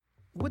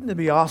Wouldn't it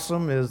be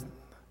awesome is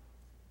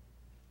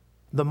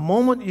the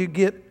moment you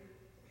get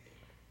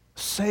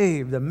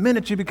saved, the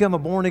minute you become a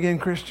born-again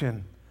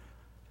Christian,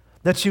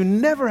 that you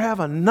never have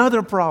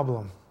another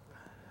problem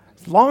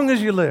as long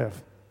as you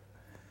live.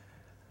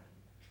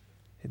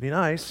 It'd be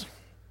nice.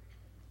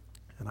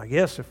 And I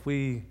guess if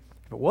it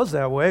was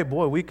that way,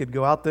 boy, we could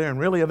go out there and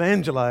really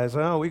evangelize.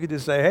 Huh? We could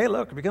just say, hey,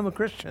 look, become a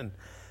Christian,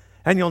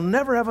 and you'll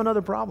never have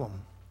another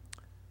problem.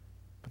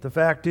 But the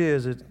fact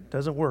is, it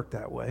doesn't work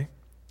that way.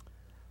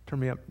 Turn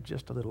me up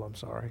just a little, I'm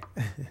sorry.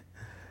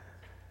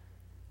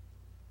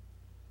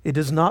 It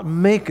does not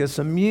make us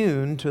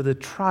immune to the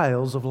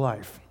trials of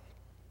life.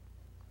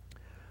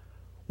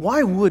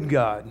 Why would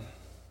God?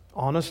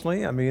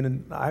 Honestly,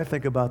 I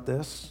think about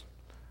this,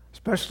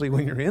 especially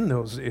when you're in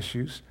those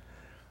issues.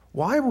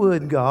 Why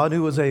would God,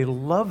 who is a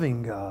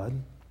loving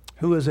God,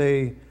 who is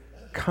a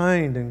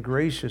kind and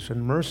gracious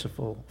and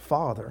merciful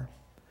Father,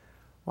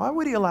 why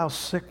would He allow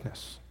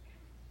sickness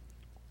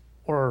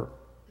or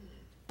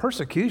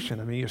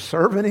persecution? You're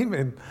serving Him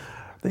and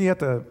then you have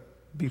to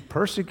be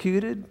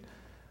persecuted,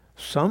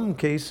 some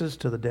cases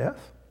to the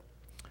death.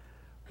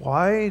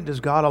 Why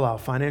does God allow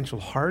financial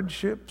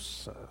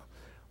hardships?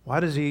 Why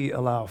does He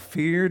allow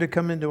fear to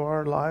come into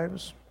our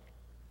lives?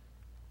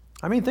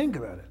 Think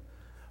about it.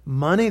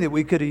 Money that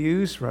we could have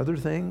used for other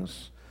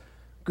things,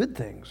 good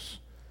things.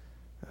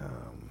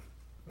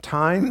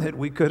 Time that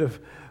we could have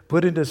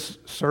put into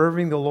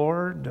serving the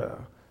Lord.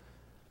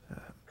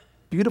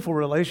 Beautiful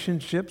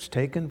relationships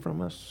taken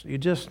from us. You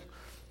just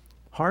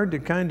hard to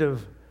kind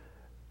of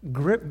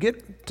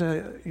get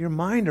your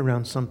mind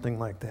around something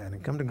like that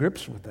and come to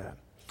grips with that.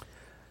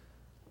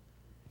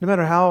 No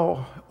matter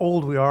how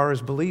old we are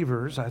as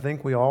believers, I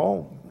think we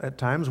all at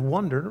times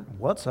wonder,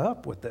 what's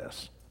up with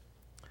this?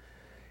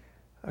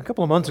 A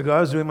couple of months ago, I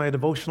was doing my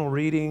devotional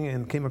reading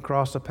and came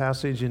across a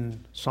passage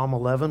in Psalm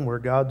 11 where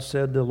God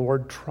said, the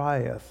Lord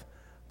trieth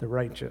the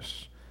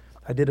righteous.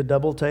 I did a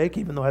double take,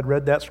 even though I'd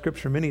read that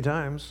scripture many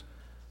times.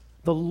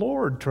 The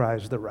Lord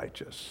tries the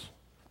righteous.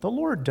 The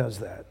Lord does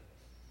that.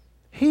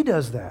 He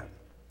does that.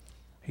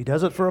 He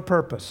does it for a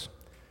purpose.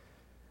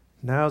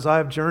 Now, as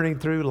I've journeyed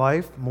through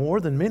life, more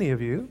than many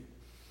of you,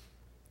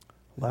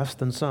 less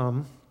than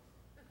some,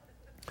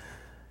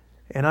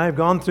 and I've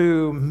gone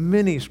through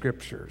many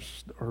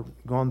scriptures, or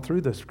gone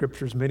through the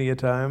scriptures many a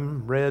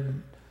time,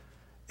 read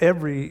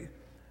every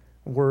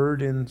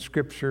word in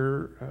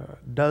Scripture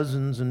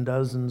dozens and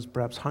dozens,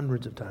 perhaps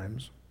hundreds of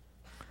times.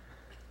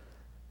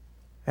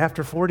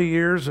 After 40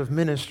 years of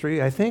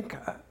ministry, I think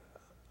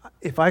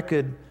if I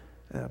could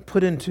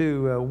put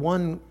into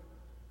one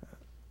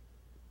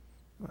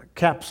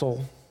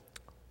capsule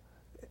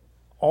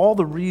all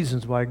the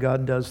reasons why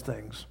God does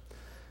things.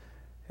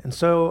 And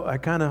so I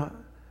kind of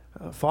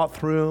thought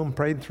through them,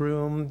 prayed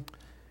through them,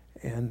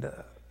 and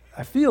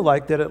I feel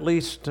like that at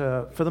least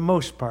for the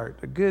most part,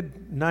 a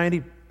good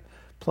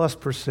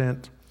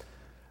 90+%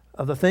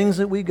 of the things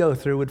that we go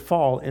through would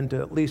fall into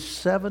at least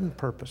 7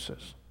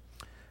 purposes.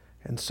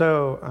 And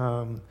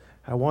so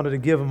I wanted to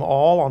give them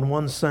all on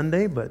one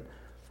Sunday, but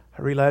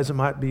I realized it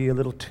might be a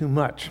little too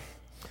much.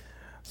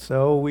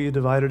 So we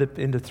divided it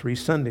into 3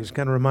 Sundays.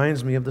 Kind of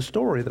reminds me of the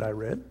story that I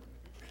read.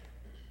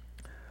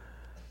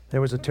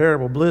 There was a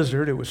terrible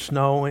blizzard. It was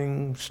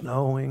snowing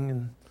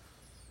in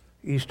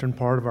the eastern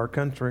part of our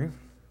country.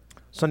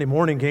 Sunday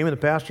morning came and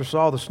the pastor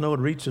saw the snow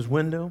had reached his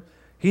window.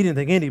 He didn't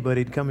think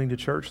anybody had coming to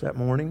church that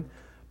morning,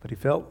 but he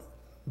felt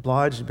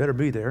obliged to better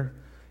be there.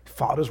 He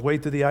fought his way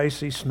through the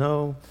icy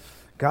snow,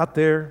 got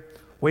there,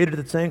 waited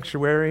at the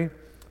sanctuary,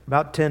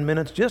 about 10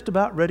 minutes, just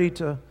about ready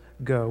to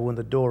go when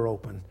the door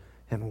opened,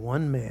 and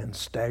one man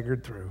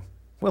staggered through.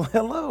 Well,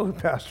 hello, the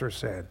pastor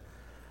said.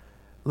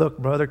 Look,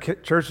 brother,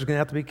 church is going to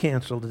have to be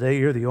canceled today.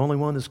 You're the only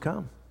one that's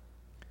come.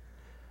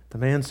 The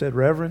man said,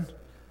 Reverend,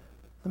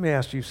 let me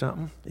ask you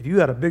something. If you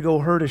had a big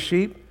old herd of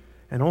sheep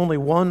and only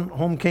one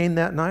home came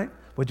that night,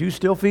 would you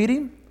still feed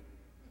him?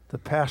 The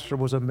pastor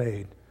was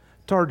amazed.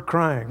 Started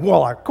crying.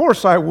 Well, of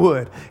course I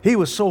would. He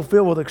was so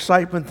filled with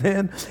excitement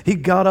then. He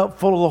got up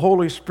full of the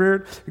Holy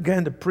Spirit,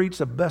 began to preach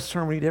the best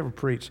sermon he'd ever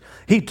preached.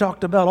 He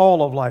talked about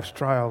all of life's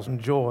trials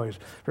and joys,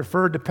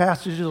 referred to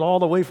passages all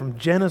the way from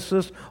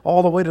Genesis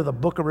all the way to the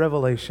book of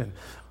Revelation.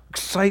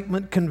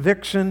 Excitement,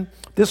 conviction.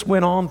 This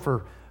went on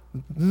for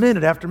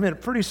minute after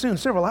minute. Pretty soon,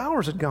 several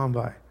hours had gone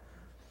by.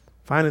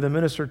 Finally, the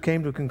minister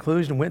came to a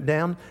conclusion and went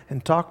down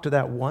and talked to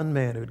that one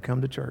man who had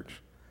come to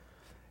church.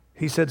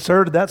 He said,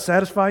 Sir, did that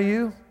satisfy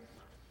you?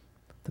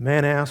 The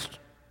man asked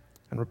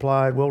and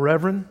replied, Well,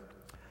 Reverend,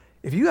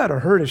 if you had a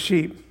herd of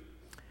sheep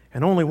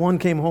and only one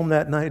came home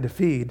that night to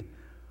feed,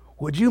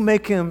 would you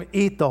make him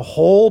eat the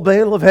whole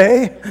bale of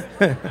hay?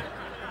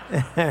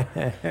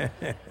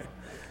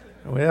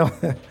 Well,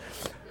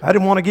 I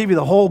didn't want to give you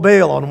the whole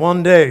bale on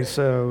one day,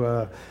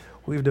 so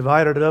we've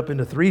divided it up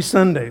into 3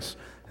 Sundays.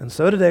 And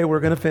so today we're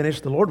going to finish,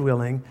 the Lord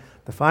willing,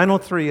 the final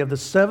 3 of the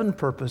 7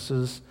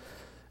 purposes.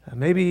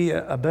 Maybe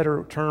a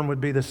better term would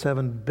be the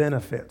 7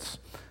 benefits,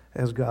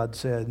 as God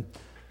said,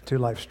 to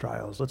life's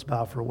trials. Let's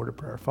bow for a word of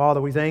prayer.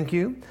 Father, we thank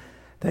you.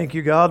 Thank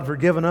you, God, for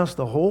giving us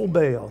the whole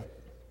bale.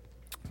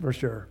 for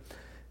sure.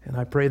 And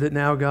I pray that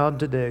now, God,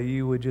 today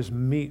you would just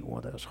meet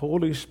with us.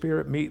 Holy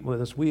Spirit, meet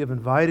with us. We have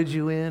invited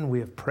you in. We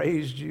have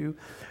praised you.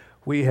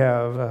 We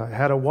have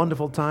had a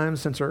wonderful time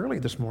since early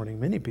this morning,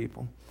 many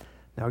people.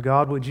 Now,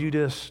 God, would you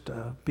just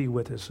be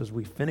with us as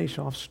we finish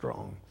off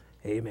strong.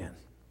 Amen.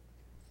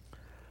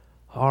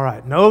 All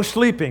right, no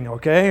sleeping,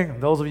 okay?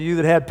 Those of you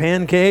that had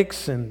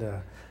pancakes,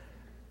 and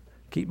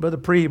keep Brother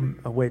Pre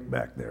awake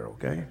back there,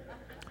 okay?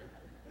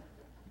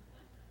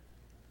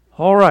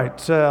 All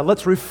right,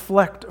 let's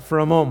reflect for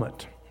a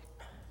moment.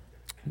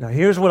 Now,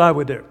 here's what I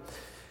would do.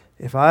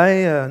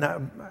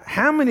 Now,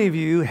 how many of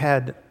you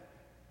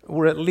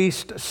were at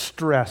least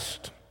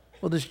stressed?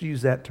 We'll just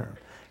use that term.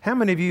 How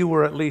many of you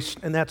were at least,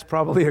 and that's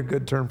probably a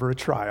good term for a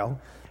trial,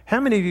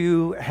 how many of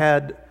you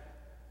had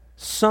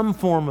some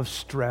form of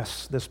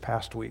stress this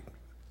past week?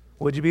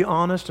 Would you be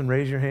honest and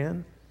raise your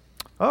hand?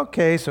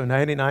 Okay, so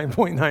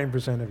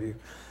 99.9% of you.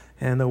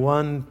 And the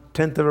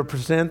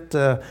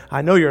 0.1%,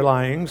 I know you're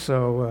lying,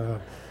 so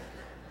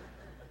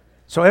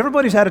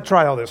everybody's had a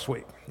trial this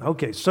week.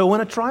 Okay, so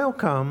when a trial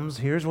comes,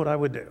 here's what I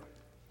would do.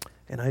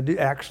 And I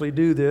actually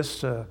do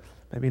this,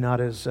 maybe not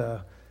as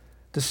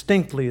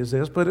distinctly as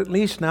this, but at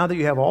least now that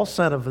you have all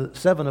 7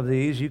 of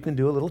these, you can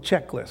do a little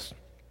checklist.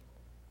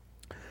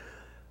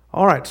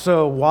 All right,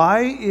 so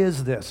why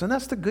is this? And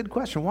that's the good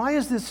question. Why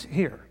is this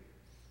here?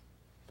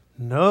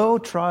 No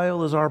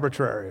trial is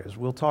arbitrary, as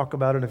we'll talk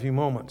about in a few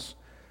moments.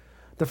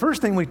 The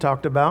first thing we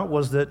talked about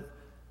was that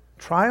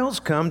trials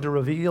come to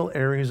reveal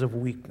areas of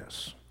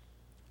weakness.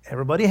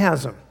 Everybody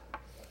has them.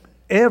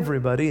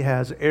 Everybody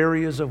has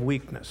areas of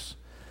weakness,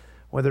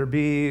 whether it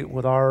be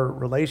with our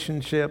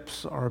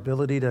relationships, our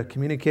ability to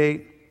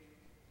communicate.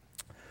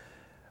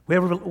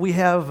 We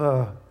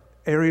have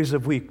areas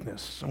of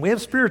weakness, and we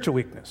have spiritual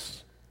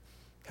weakness.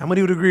 How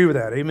many would agree with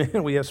that?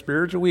 Amen. We have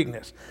spiritual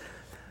weakness.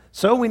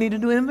 So we need to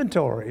do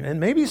inventory, and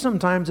maybe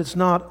sometimes it's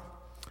not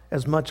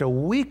as much a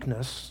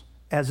weakness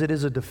as it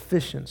is a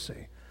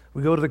deficiency.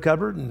 We go to the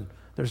cupboard, and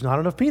there's not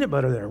enough peanut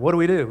butter there. What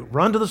do?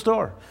 Run to the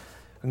store.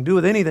 We can do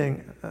with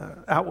anything,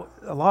 a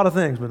lot of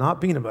things, but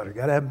not peanut butter.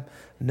 Got to have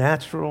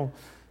natural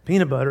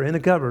peanut butter in the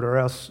cupboard, or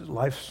else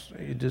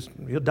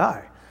you'll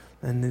die,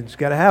 and you just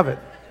got to have it.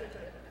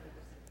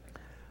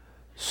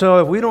 So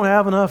if we don't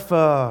have enough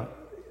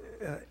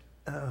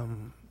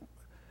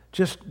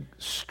just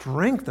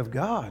strength of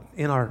God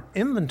in our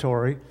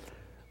inventory,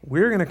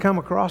 we're going to come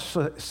across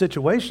a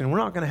situation. We're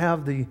not going to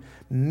have the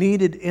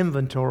needed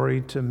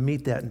inventory to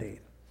meet that need.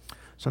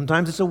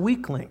 Sometimes it's a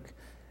weak link.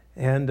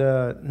 And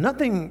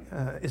nothing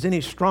is any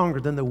stronger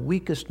than the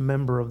weakest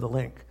member of the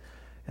link.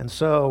 And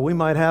so we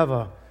might have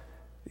a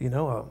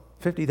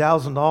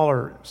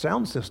 $50,000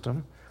 sound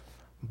system,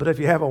 but if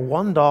you have a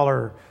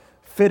 $1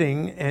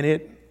 fitting and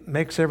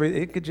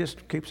it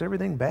just keeps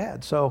everything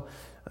bad. So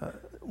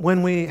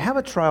when we have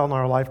a trial in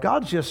our life,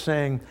 God's just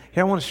saying,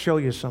 "Here, I want to show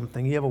you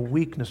something. You have a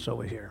weakness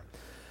over here."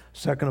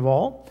 Second of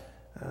all,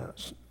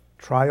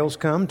 trials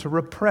come to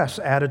repress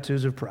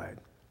attitudes of pride.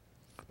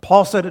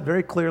 Paul said it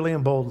very clearly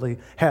and boldly,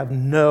 have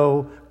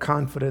no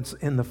confidence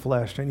in the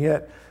flesh. And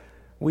yet,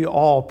 we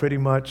all pretty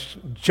much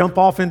jump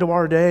off into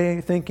our day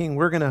thinking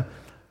we're going to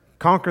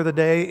conquer the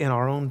day in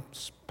our own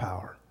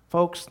power.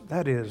 Folks,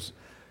 that is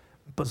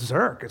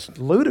berserk. It's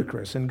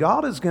ludicrous. And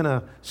God is going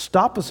to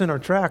stop us in our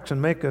tracks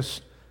and make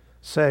us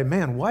say,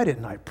 "Man, why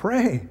didn't I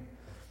pray?"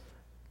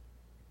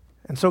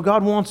 And so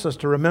God wants us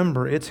to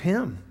remember it's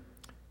Him.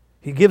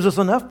 He gives us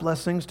enough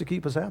blessings to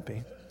keep us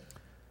happy,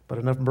 but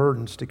enough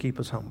burdens to keep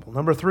us humble.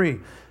 Number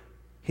 3,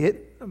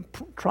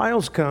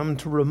 trials come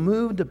to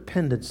remove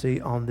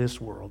dependency on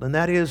this world. And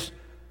that is,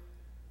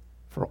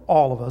 for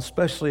all of us,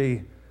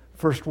 especially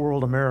first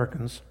world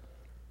Americans,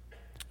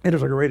 it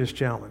is our greatest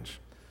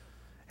challenge.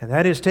 And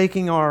that is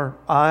taking our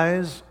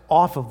eyes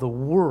off of the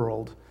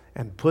world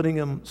and putting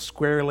them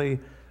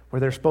squarely where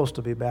they're supposed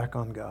to be, back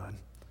on God.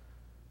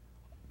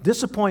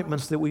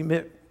 Disappointments that we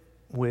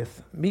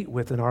meet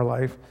with in our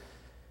life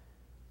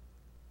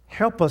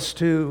help us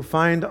to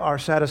find our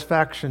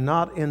satisfaction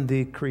not in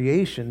the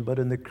creation, but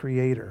in the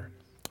Creator.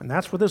 And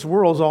that's what this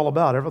world is all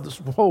about. This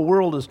whole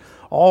world is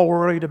all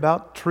worried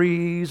about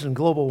trees and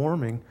global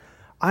warming.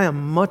 I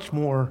am much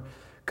more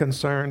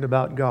concerned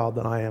about God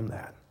than I am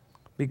that.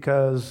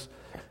 Because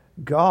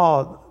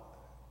God,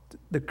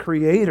 the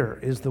Creator,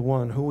 is the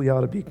one who we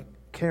ought to be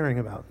caring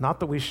about. Not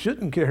that we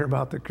shouldn't care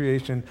about the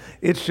creation.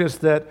 It's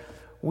just that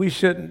we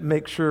shouldn't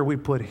make sure we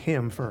put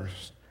Him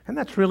first. And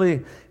that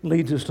really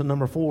leads us to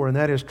number 4, and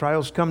that is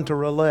trials come to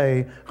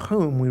relay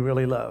whom we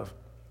really love.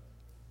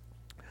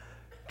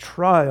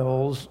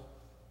 Trials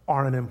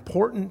are an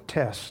important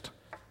test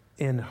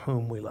in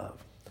whom we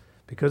love,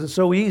 because it's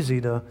so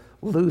easy to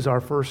lose our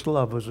first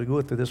love as we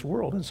go through this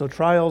world. And so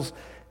trials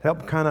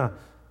help kind of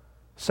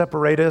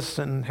separate us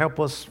and help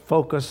us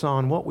focus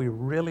on what we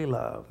really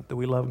love. That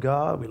we love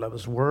God, we love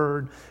His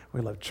Word, we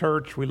love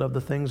church, we love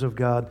the things of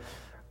God.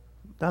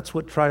 That's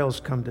what trials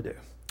come to do.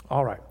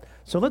 All right,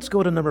 so let's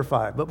go to number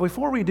 5. But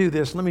before we do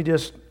this, let me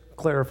just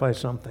clarify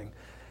something.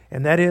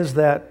 And that is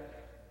that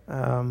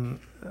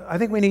I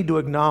think we need to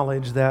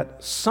acknowledge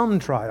that some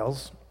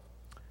trials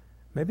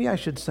maybe I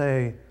should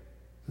say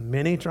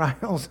many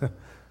trials,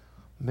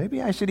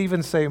 maybe I should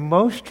even say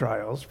most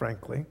trials,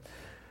 frankly,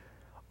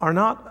 are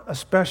not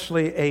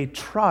especially a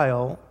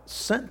trial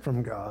sent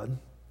from God,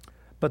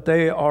 but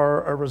they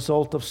are a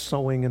result of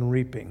sowing and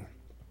reaping.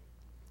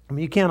 I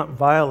mean, you cannot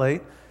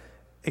violate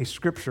a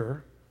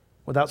scripture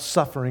without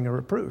suffering a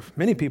reproof.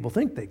 Many people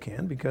think they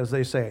can because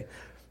they say,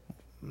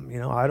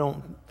 I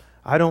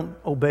don't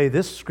obey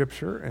this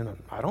scripture, and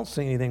I don't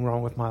see anything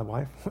wrong with my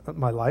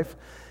life.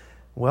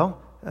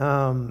 Well,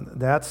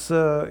 that's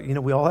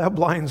we all have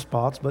blind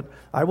spots, but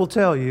I will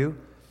tell you,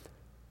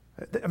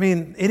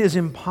 it is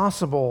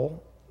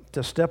impossible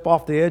to step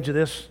off the edge of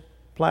this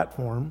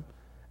platform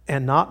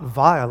and not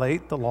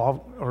violate the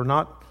law or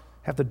not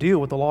have to deal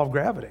with the law of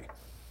gravity.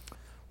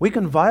 We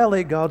can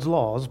violate God's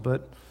laws,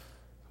 but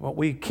what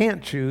we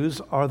can't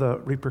choose are the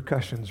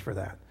repercussions for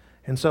that.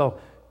 And so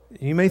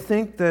you may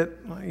think that,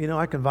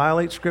 I can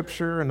violate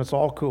Scripture and it's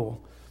all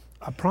cool.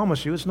 I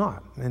promise you it's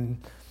not. And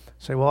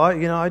say, well,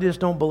 I just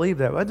don't believe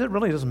that. Well, it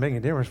really doesn't make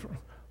any difference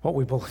what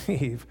we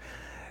believe.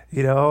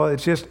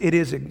 It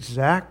is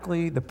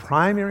exactly the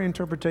primary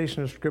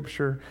interpretation of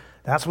Scripture.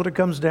 That's what it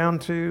comes down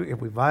to. If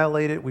we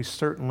violate it, we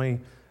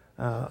certainly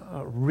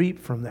reap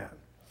from that.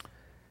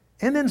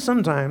 And then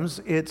sometimes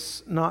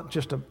it's not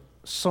just a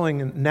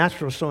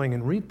natural sowing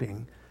and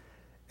reaping,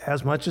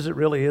 as much as it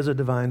really is a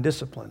divine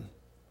discipline.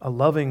 A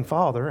loving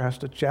father has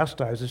to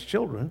chastise his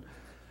children.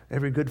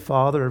 Every good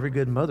father, every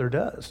good mother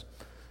does.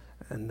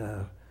 And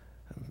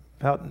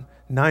about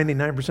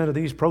 99% of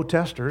these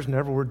protesters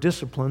never were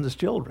disciplined as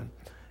children.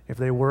 If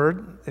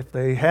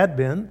they had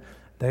been,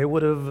 they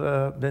would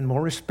have been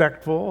more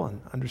respectful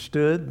and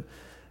understood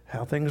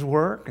how things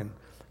work. And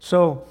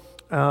so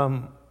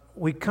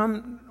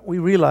we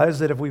realize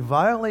that if we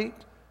violate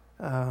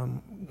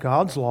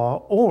God's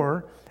law,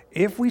 or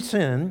if we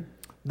sin,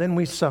 then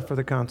we suffer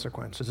the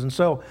consequences. And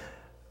so,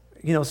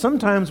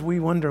 sometimes we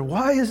wonder,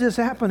 why is this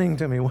happening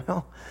to me?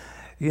 Well,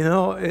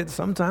 it's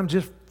sometimes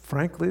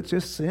frankly, it's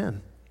just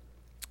sin.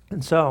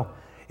 And so,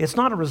 it's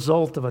not a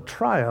result of a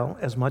trial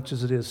as much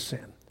as it is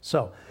sin.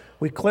 So,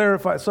 we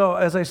clarify. So,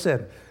 as I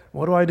said,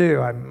 what do?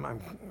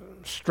 I'm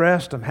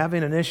stressed, I'm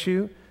having an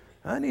issue.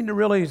 I need to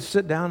really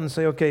sit down and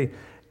say, okay,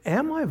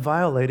 am I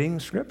violating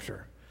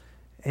Scripture?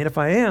 And if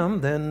I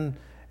am, then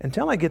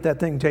until I get that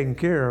thing taken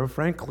care of,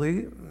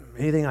 frankly,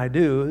 anything I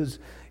do is,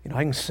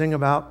 I can sing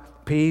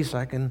about peace.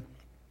 I can,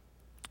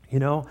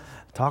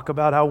 talk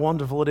about how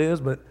wonderful it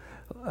is. But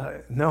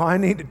no, I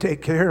need to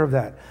take care of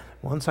that.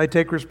 Once I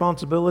take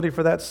responsibility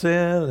for that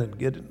sin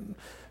and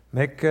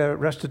make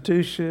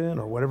restitution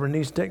or whatever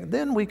needs to take,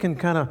 then we can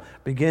kind of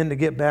begin to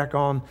get back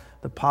on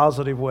the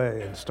positive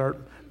way and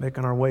start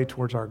making our way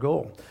towards our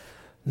goal.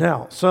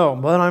 Now,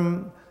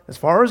 as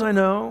far as I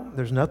know,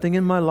 there's nothing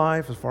in my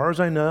life. As far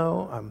as I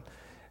know,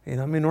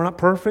 we're not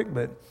perfect,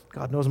 but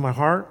God knows my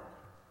heart.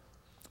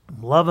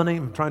 I'm loving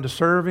Him. I'm trying to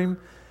serve Him.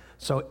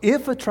 So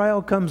if a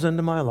trial comes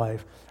into my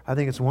life, I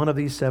think it's one of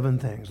these 7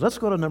 things. Let's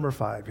go to number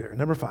 5 here.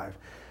 Number 5,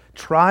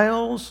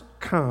 trials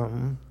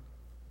come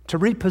to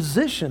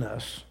reposition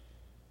us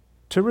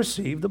to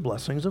receive the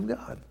blessings of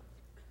God.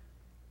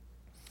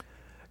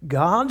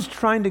 God's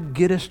trying to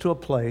get us to a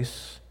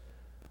place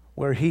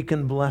where He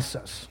can bless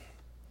us.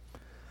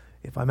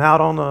 If I'm out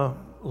on a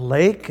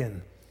lake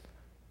and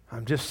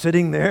I'm just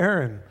sitting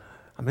there and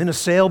I'm in a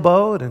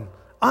sailboat and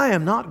I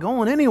am not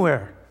going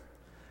anywhere.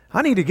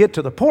 I need to get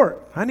to the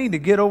port. I need to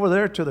get over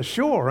there to the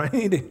shore. I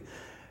need to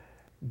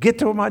get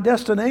to my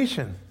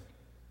destination.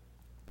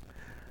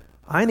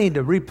 I need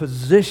to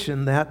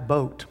reposition that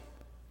boat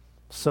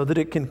so that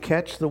it can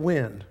catch the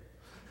wind.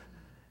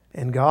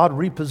 And God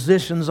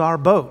repositions our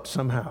boat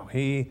somehow.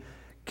 He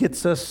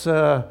gets us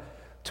to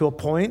a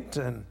point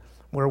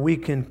where we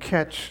can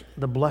catch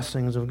the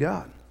blessings of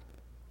God.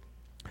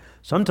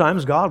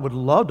 Sometimes God would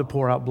love to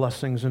pour out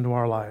blessings into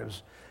our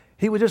lives.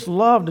 He would just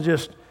love to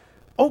just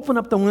open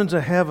up the windows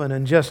of heaven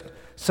and just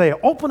say,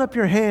 open up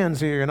your hands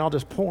here and I'll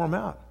just pour them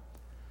out.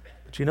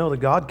 But that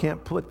God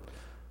can't put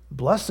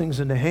blessings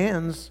into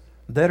hands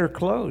that are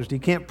closed. He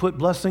can't put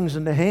blessings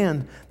into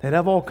hands that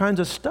have all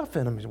kinds of stuff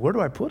in them. Where do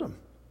I put them?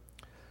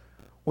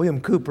 William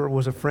Cooper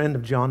was a friend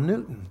of John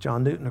Newton.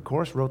 John Newton, of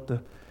course, wrote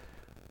the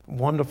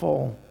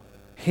wonderful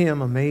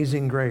hymn,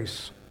 Amazing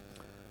Grace.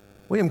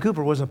 William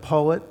Cooper was a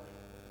poet,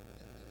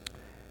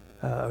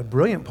 a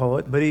brilliant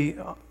poet, but he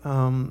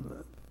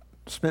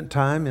spent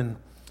time in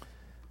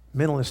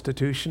mental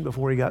institution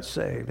before he got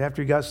saved.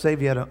 After he got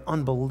saved, he had an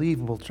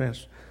unbelievable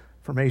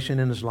transformation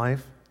in his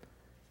life.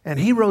 And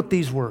he wrote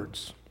these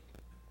words.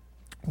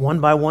 One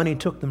by one, he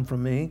took them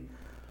from me.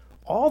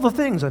 All the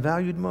things I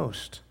valued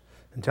most,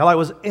 until I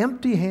was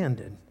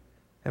empty-handed,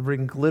 every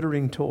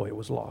glittering toy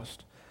was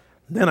lost.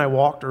 Then I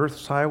walked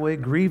earth's highway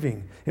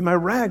grieving in my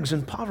rags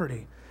and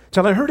poverty,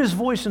 till I heard His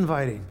voice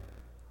inviting,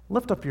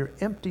 lift up your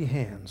empty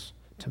hands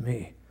to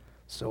me.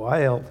 So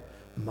I held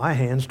my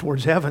hands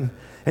towards heaven,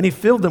 and He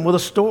filled them with a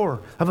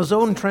store of His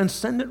own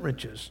transcendent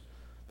riches,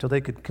 till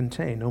they could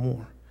contain no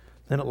more.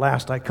 Then at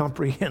last I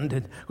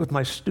comprehended with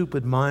my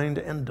stupid mind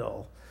and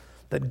dull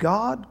that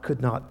God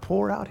could not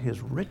pour out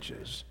His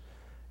riches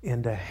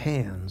into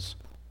hands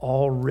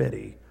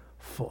already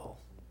full.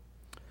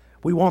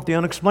 We want the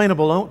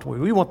unexplainable, don't we?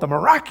 We want the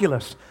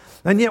miraculous.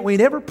 And yet we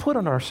never put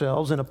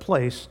ourselves in a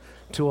place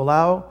to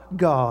allow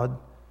God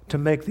to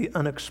make the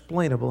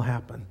unexplainable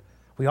happen.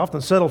 We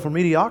often settle for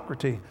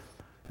mediocrity.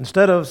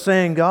 Instead of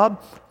saying, God,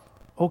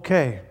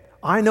 okay,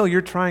 I know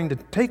you're trying to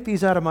take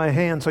these out of my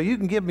hands so you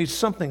can give me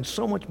something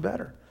so much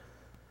better.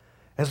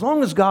 As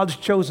long as God's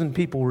chosen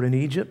people were in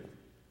Egypt,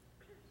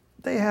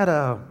 they had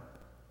at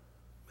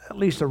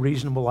least a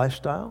reasonable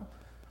lifestyle.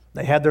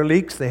 They had their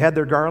leeks, they had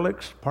their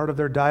garlics, part of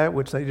their diet,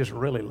 which they just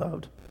really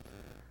loved.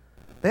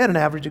 They had an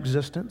average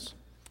existence.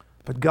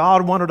 But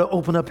God wanted to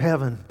open up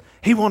heaven.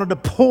 He wanted to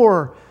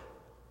pour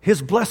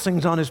His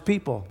blessings on His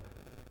people.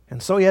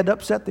 And so He had to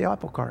upset the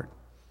apple cart.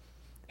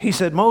 He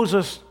said,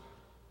 Moses,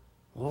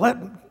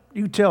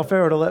 you tell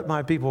Pharaoh to let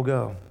my people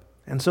go.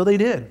 And so they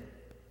did.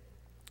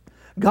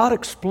 God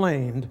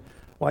explained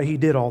why He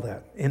did all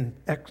that. In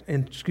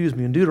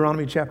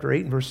Deuteronomy chapter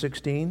 8 and verse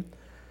 16,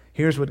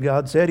 here's what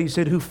God said. He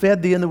said, who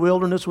fed thee in the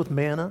wilderness with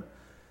manna?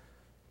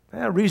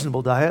 A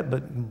reasonable diet,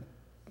 but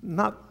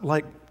not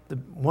like the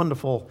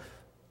wonderful,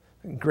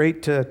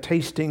 great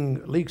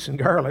tasting leeks and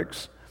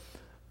garlics.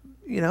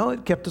 You know,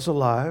 it kept us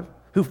alive.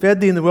 Who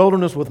fed thee in the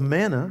wilderness with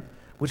manna,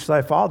 which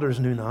thy fathers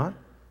knew not.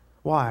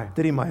 Why?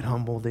 That He might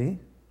humble thee.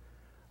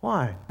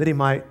 Why? That He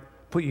might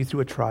put you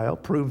through a trial,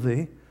 prove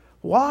thee.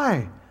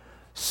 Why?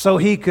 So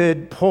He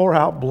could pour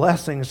out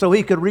blessings, so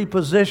He could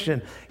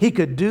reposition. He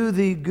could do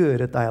thee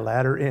good at thy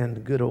latter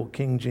end. Good old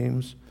King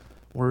James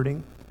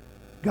wording.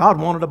 God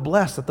wanted to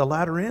bless at the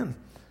latter end.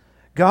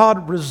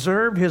 God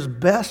reserved His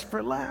best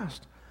for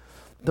last.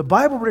 The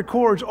Bible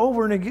records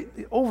over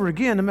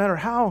again, no matter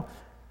how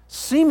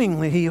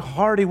seemingly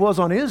hard He was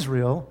on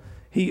Israel,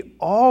 He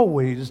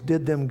always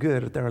did them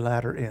good at their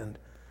latter end.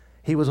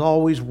 He was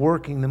always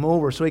working them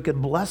over so He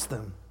could bless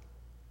them.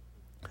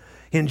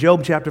 In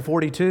Job chapter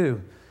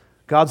 42,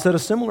 God said a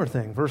similar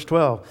thing, verse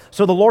 12.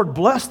 So the Lord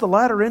blessed the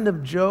latter end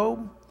of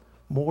Job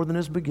more than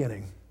his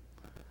beginning.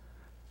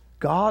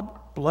 God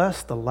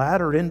blessed the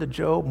latter end of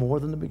Job more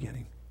than the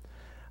beginning.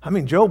 I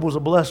mean, Job was a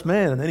blessed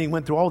man, and then he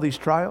went through all these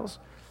trials.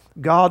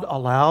 God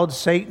allowed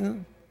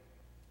Satan,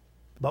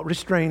 but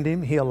restrained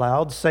him. He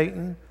allowed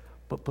Satan,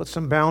 but put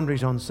some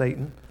boundaries on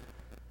Satan.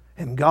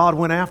 And God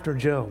went after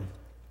Job.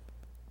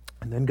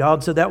 And then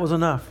God said that was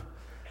enough.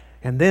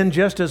 And then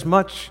just as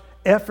much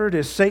effort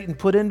as Satan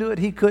put into it,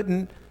 he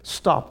couldn't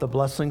stop the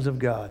blessings of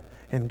God.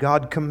 And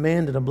God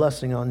commanded a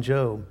blessing on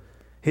Job.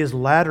 His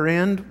latter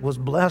end was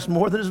blessed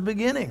more than his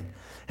beginning.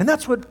 And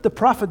that's what the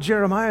prophet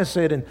Jeremiah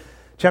said in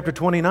chapter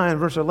 29,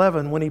 verse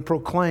 11, when he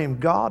proclaimed,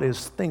 God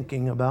is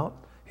thinking about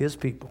His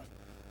people.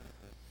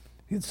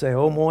 You'd say,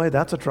 oh boy,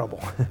 that's a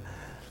trouble.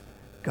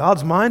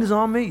 God's mind is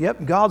on me?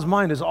 Yep, God's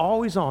mind is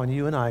always on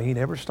you and I. He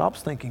never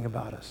stops thinking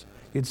about us.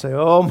 You'd say,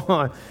 oh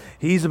my,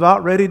 He's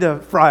about ready to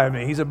fry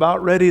me. He's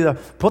about ready to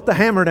put the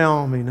hammer down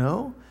on me.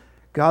 No.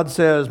 God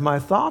says, my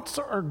thoughts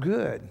are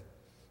good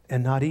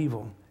and not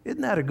evil.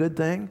 Isn't that a good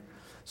thing?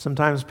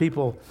 Sometimes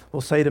people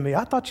will say to me,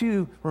 I thought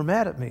you were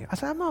mad at me. I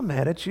say, I'm not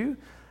mad at you.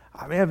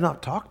 I may have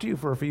not talked to you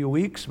for a few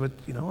weeks, but,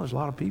 there's a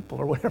lot of people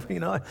or whatever,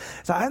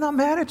 So I'm not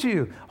mad at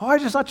you. Oh, I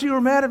just thought you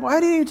were mad at me. Why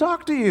didn't he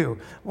talk to you?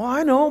 Well,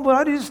 I know, but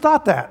I just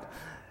thought that.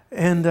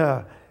 And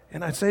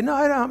I'd say, no,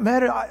 I'm not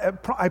mad at you.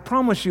 I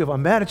promise you, if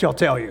I'm mad at you, I'll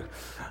tell you.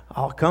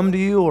 I'll come to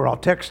you, or I'll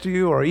text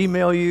you, or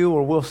email you,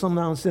 or we'll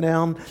somehow sit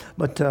down.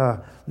 But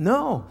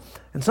no.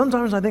 And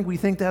sometimes I think we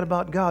think that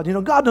about God.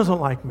 God doesn't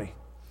like me.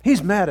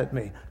 He's mad at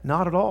me.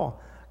 Not at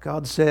all.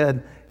 God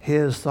said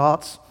His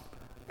thoughts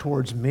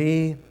towards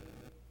me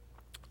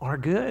are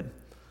good.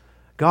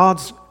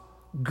 God's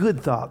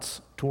good thoughts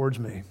towards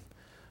me.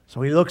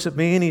 So He looks at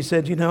me and He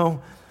said,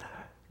 I'm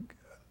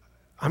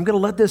going to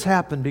let this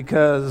happen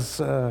because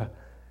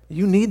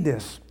you need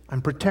this.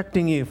 I'm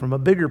protecting you from a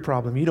bigger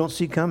problem you don't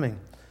see coming.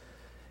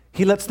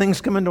 He lets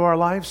things come into our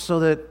lives so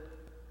that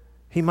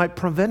He might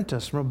prevent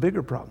us from a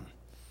bigger problem.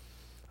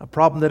 A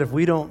problem that if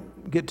we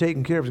don't get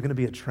taken care of is going to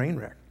be a train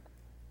wreck.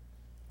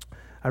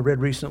 I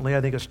read recently,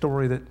 I think, a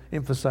story that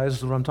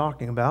emphasizes what I'm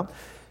talking about.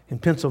 In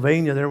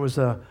Pennsylvania, there was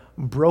a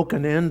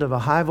broken end of a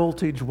high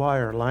voltage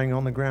wire lying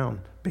on the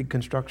ground, big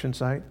construction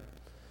site.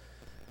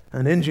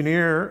 An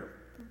engineer,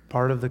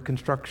 part of the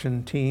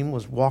construction team,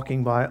 was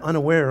walking by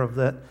unaware of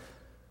that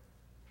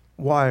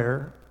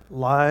wire,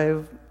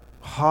 live,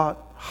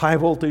 hot, high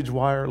voltage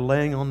wire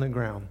laying on the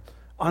ground,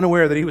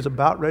 unaware that he was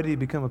about ready to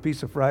become a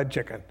piece of fried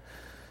chicken.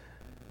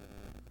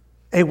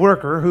 A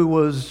worker who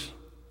was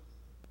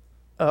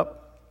up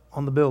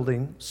on the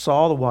building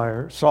saw the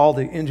wire, saw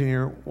the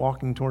engineer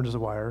walking towards the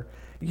wire,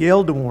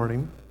 yelled to warn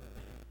him,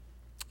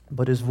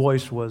 but his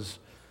voice was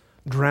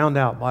drowned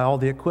out by all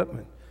the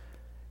equipment.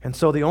 And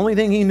so the only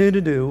thing he knew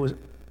to do was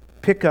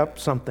pick up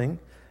something.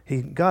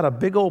 He got a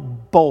big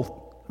old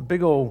bolt, a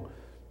big old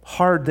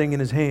hard thing in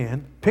his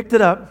hand, picked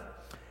it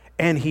up,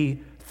 and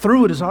he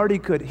threw it as hard as he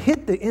could,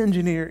 hit the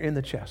engineer in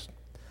the chest.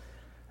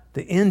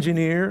 The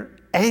engineer,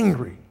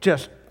 angry,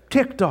 just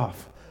ticked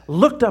off,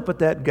 looked up at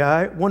that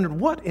guy, wondered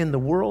what in the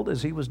world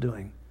is he was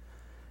doing.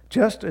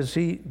 just as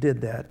he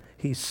did that,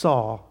 he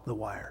saw the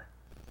wire.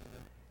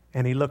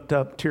 And he looked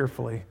up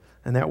tearfully,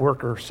 and that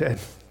worker said,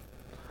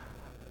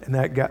 and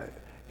that guy,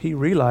 he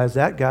realized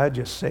that guy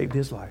just saved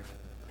his life.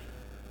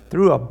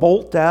 Threw a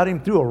bolt at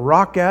him, threw a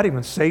rock at him,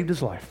 and saved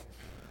his life.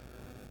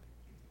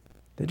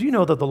 Did you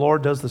know that the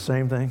Lord does the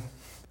same thing?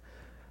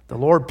 The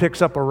Lord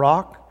picks up a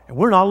rock, and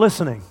we're not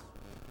listening.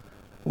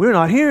 We're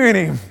not hearing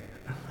him.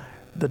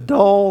 The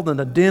dull and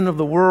the din of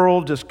the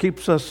world just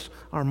keeps us,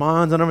 our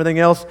minds and everything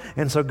else,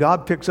 and so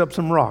God picks up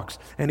some rocks,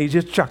 and he's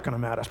just chucking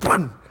them at us.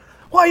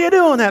 Why are you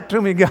doing that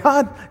to me,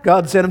 God?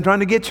 God said, I'm trying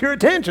to get your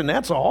attention,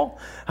 that's all.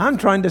 I'm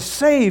trying to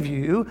save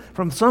you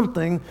from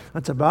something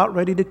that's about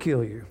ready to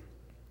kill you.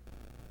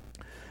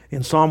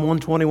 In Psalm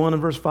 121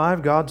 and verse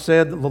 5, God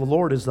said, the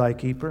Lord is thy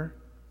keeper.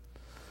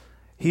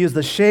 He is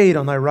the shade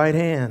on thy right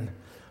hand.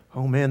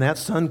 Oh man, that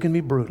sun can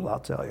be brutal, I'll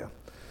tell you.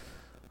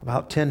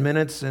 About 10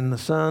 minutes in the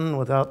sun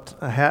without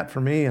a hat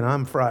for me, and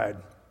I'm fried.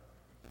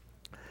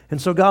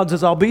 And so God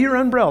says, I'll be your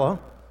umbrella,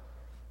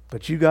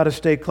 but you got to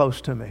stay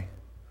close to me.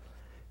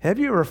 Have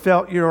you ever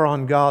felt you're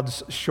on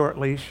God's short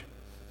leash?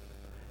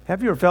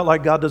 Have you ever felt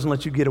like God doesn't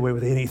let you get away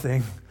with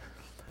anything?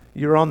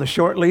 You're on the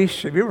short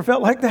leash. Have you ever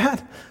felt like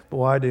that?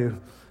 Boy, I do.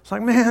 It's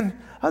like, man,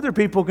 other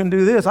people can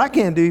do this. I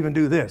can't even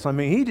do this. I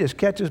mean, he just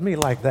catches me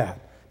like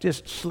that.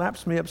 Just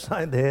slaps me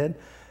upside the head.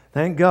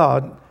 Thank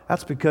God,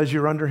 that's because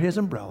you're under his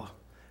umbrella.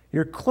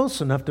 You're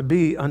close enough to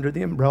be under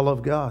the umbrella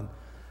of God.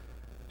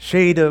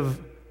 Shade of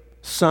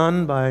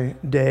sun by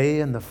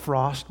day and the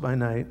frost by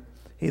night.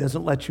 He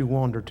doesn't let you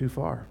wander too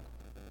far.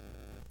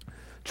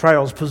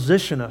 Trials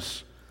position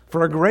us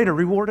for a greater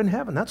reward in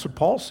heaven. That's what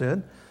Paul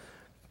said.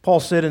 Paul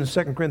said in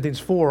 2 Corinthians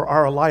 4,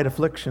 our light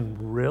affliction,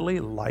 really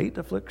light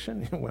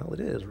affliction? Well, it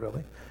is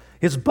really.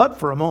 It's but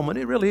for a moment.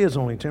 It really is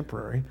only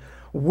temporary.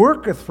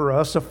 Worketh for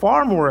us a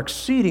far more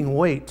exceeding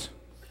an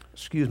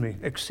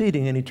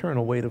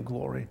eternal weight of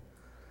glory.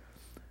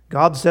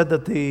 God said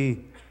that the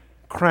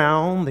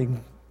crown, the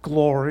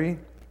glory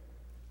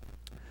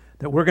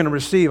that we're going to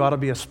receive ought to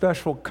be a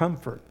special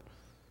comfort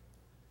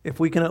if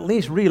we can at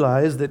least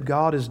realize that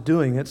God is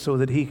doing it so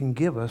that he can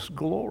give us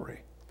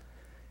glory.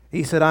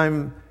 He said,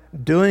 I'm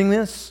doing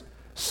this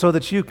so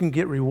that you can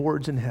get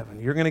rewards in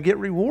heaven. You're going to get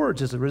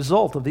rewards as a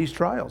result of these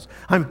trials.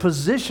 I'm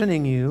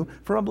positioning you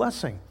for a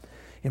blessing.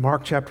 In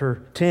Mark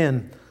chapter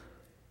 10,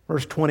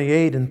 verse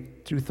 28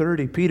 and through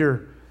 30,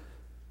 Peter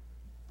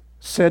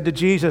said to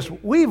Jesus,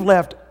 we've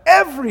left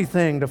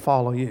everything to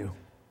follow you.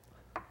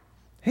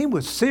 He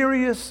was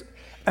serious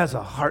as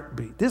a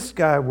heartbeat. This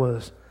guy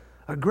was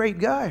a great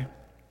guy.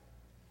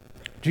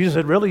 Jesus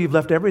said, really, you've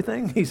left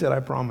everything? He said, I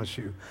promise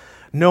you.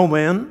 No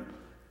man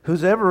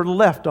who's ever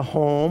left a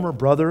home or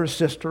brother or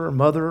sister or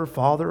mother or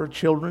father or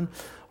children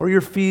or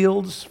your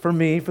fields for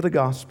me, for the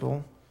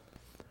gospel,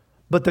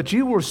 but that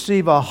you will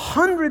receive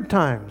 100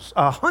 times,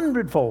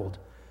 100-fold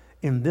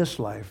in this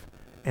life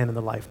and in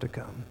the life to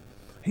come.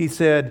 He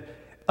said,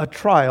 a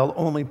trial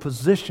only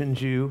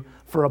positions you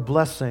for a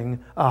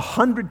blessing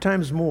 100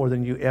 times more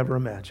than you ever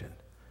imagined.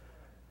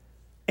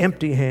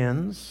 Empty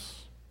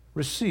hands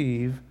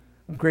receive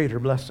greater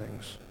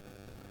blessings.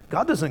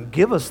 God doesn't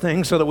give us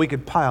things so that we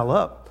could pile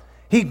up.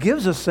 He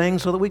gives us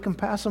things so that we can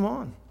pass them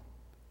on.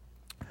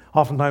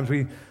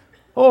 Oftentimes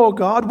oh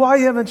God, why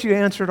haven't you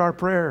answered our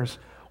prayers?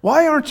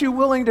 Why aren't you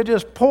willing to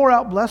just pour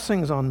out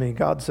blessings on me?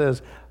 God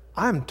says,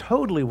 I'm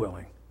totally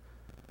willing,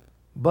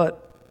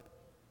 but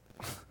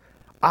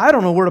I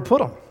don't know where to put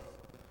them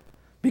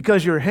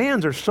because your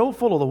hands are so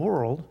full of the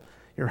world.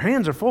 Your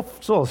hands are full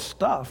of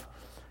stuff.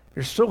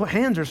 Your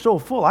hands are so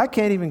full, I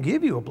can't even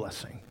give you a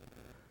blessing.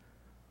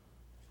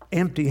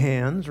 Empty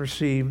hands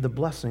receive the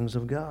blessings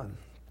of God.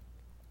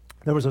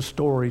 There was a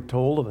story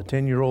told of a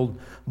 10-year-old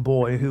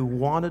boy who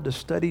wanted to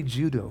study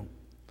judo.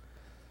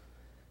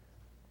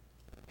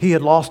 He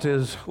had lost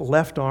his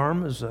left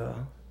arm as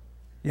a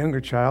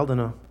younger child in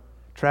a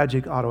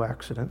tragic auto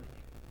accident.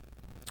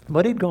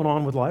 But he'd gone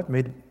on with life,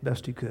 made the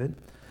best he could.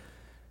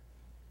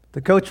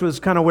 The coach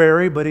was kind of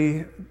wary, but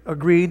he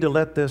agreed to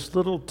let this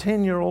little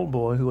 10-year-old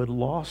boy who had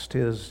lost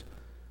his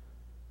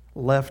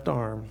left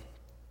arm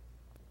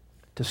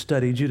to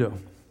study judo.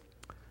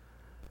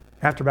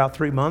 After about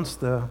 3 months,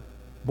 the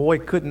boy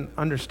couldn't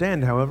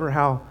understand, however,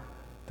 how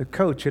the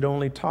coach had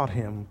only taught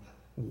him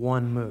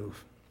one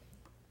move.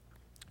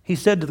 He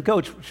said to the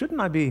coach,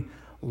 shouldn't I be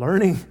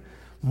learning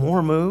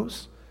more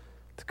moves?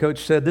 The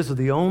coach said, this is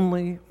the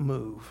only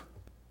move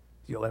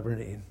you'll ever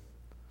need.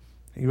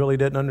 He really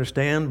didn't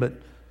understand, but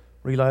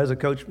realized the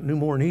coach knew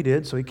more than he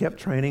did, so he kept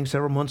training.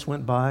 Several months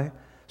went by,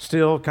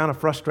 still kind of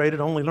frustrated,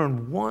 only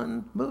learned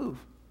one move.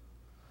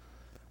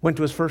 Went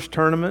to his first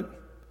tournament,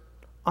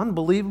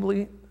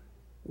 unbelievably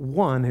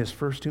won his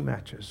first 2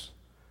 matches.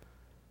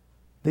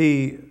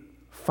 The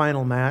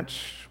final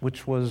match,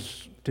 which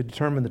was to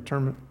determine the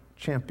tournament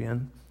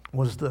champion,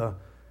 was the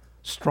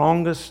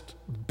strongest,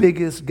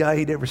 biggest guy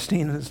he'd ever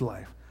seen in his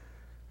life.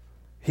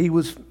 He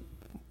was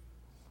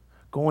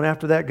going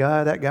after that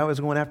guy was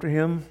going after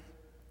him.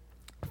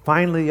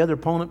 Finally, the other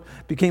opponent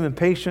became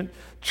impatient,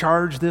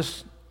 charged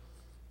this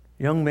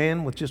young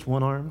man with just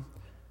one arm,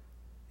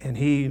 And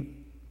he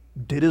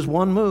did his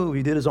one move.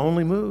 He did his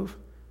only move.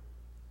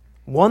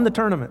 Won the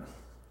tournament.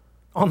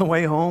 On the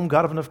way home,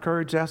 got up enough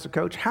courage to ask the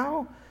coach,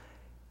 how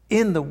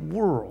in the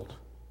world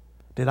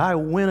did I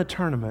win a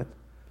tournament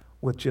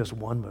with just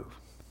one move?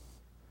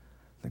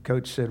 The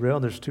coach said, well,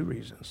 there's two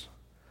reasons.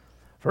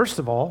 First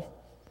of all,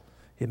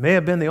 it may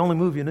have been the only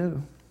move you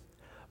knew,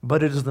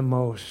 but it is the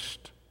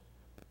most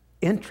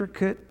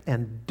intricate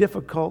and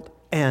difficult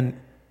and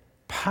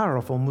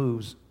powerful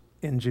moves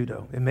in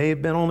judo. It may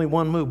have been only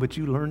one move, but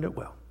you learned it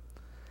well.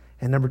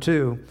 And number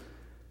two,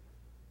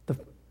 the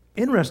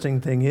interesting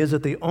thing is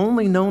that the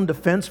only known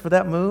defense for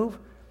that move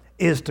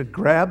is to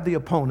grab the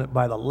opponent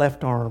by the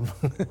left arm.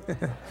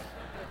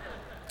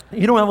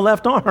 You don't have a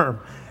left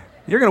arm.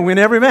 You're going to win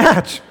every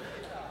match.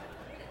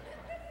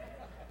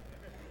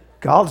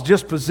 God's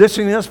just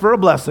positioning us for a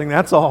blessing,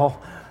 that's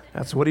all.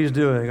 That's what he's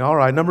doing. All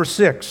right, number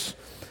 6.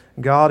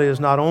 God is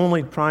not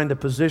only trying to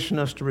position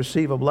us to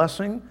receive a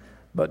blessing,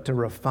 but to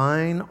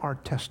refine our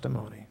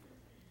testimony.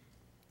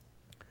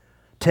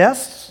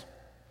 Tests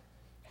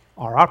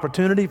are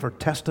opportunity for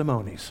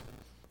testimonies.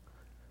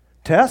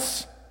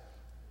 Tests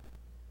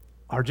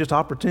are just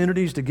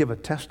opportunities to give a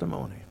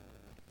testimony.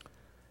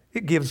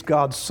 It gives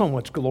God so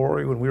much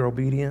glory when we're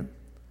obedient.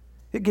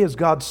 It gives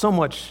God so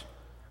much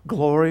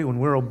glory when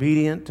we're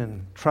obedient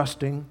and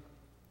trusting.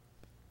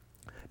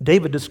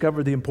 David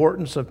discovered the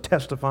importance of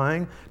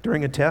testifying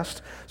during a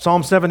test.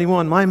 Psalm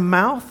 71, my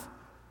mouth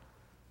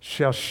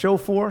shall show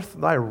forth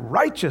thy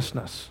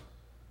righteousness.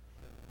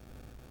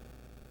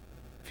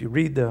 If you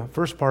read the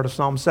first part of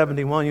Psalm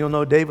 71, you'll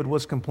know David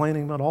was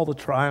complaining about all the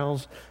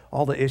trials,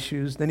 all the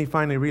issues. Then he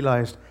finally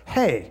realized,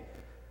 hey,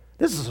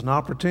 this is an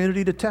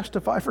opportunity to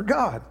testify for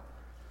God.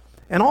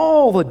 And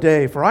all the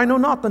day, for I know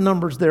not the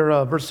numbers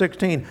thereof. Verse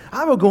 16,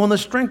 I will go in the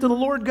strength of the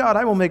Lord God.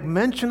 I will make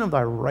mention of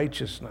thy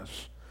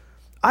righteousness.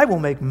 I will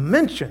make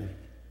mention.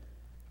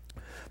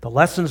 The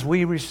lessons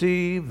we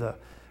receive, the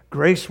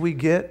grace we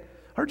get,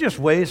 are just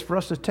ways for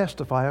us to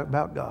testify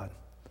about God.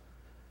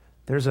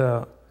 There's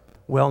a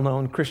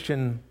well-known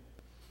Christian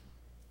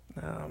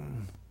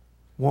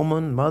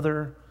woman,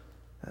 mother,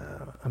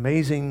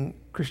 amazing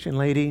Christian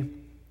lady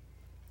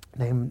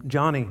named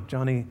Johnny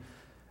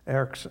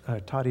Erickson,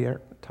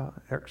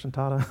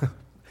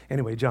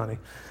 anyway, Johnny.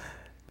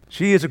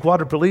 She is a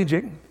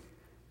quadriplegic,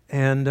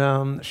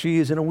 and she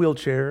is in a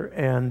wheelchair,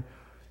 and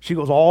she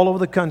goes all over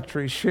the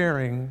country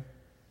sharing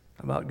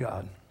about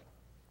God.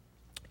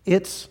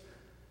 It's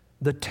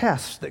the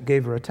test that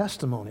gave her a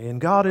testimony, and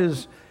God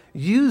is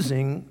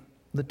using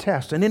the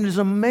test, and it is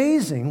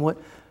amazing what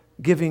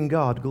giving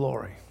God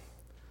glory.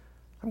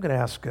 I'm going to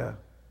ask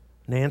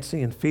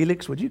Nancy and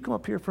Felix, would you come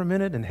up here for a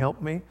minute and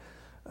help me?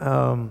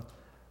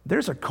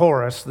 There's a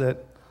chorus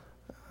that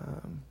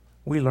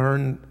we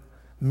learned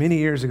many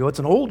years ago. It's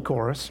an old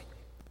chorus,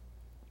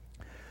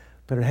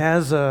 but it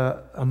has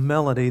a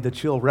melody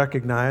that you'll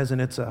recognize,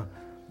 and it's a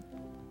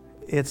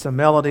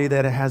melody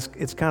that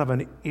it's kind of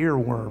an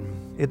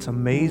earworm. It's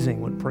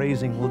amazing what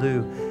praising will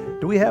do.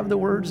 Do we have the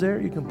words there?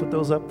 You can put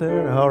those up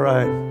there. All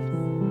right.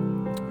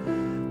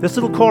 This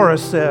little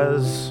chorus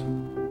says,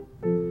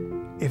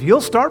 if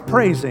you'll start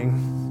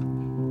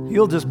praising,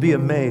 you'll just be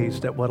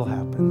amazed at what'll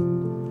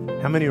happen.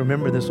 How many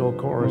remember this old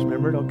chorus?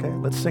 Remember it? Okay,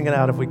 let's sing it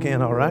out if we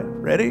can, all right?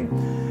 Ready?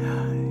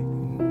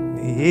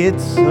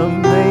 It's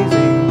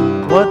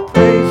amazing what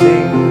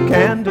praising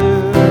can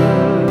do.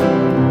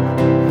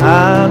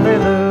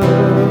 Hallelujah,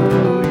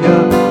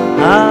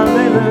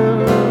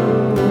 hallelujah.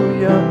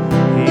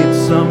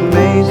 It's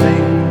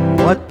amazing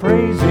what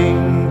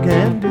praising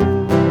can do.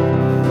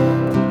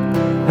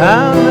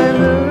 Hallelujah.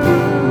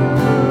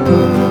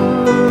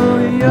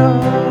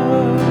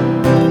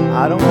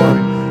 I don't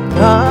worry.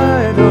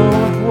 I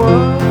don't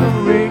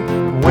worry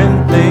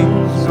when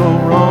things go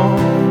wrong.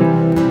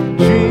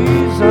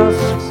 Jesus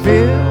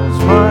fills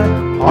my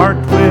heart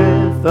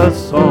with a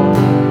song.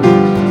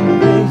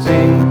 It's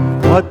amazing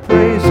what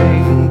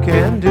praising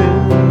can do.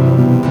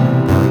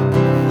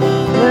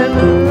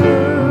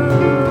 Hallelujah.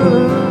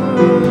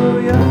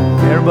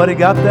 Everybody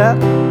got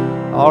that?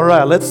 All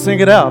right, let's sing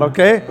it out,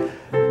 okay?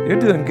 You're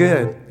doing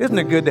good. Isn't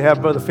it good to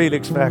have Brother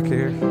Felix back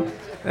here?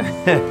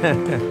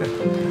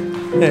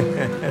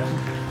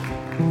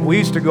 We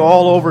used to go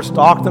all over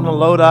Stockton and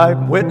Lodi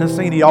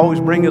witnessing. He always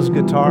bring his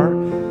guitar.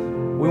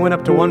 We went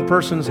up to one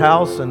person's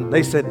house, and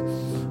they said,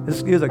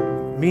 this is a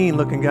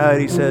mean-looking guy.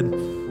 He said,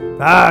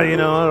 I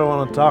don't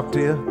want to talk to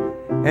you.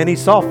 And he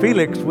saw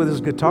Felix with his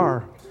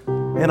guitar.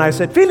 And I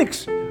said,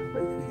 Felix,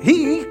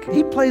 he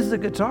plays the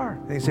guitar.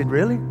 And he said,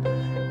 really?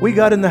 We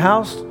got in the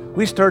house.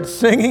 We started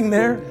singing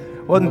there.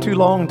 Wasn't too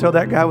long until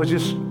that guy was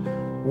just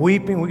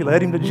weeping. We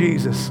led him to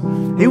Jesus.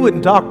 He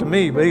wouldn't talk to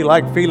me, but he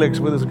liked Felix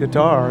with his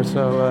guitar.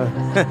 So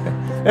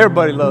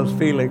everybody loves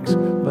Felix.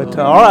 But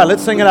all right,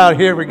 let's sing it out.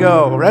 Here we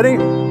go. Ready?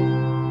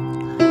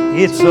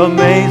 It's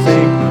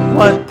amazing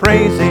what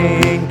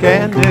praising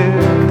can do.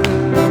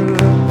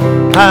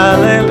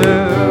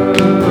 Hallelujah,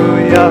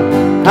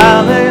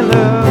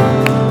 hallelujah.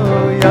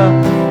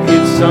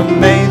 It's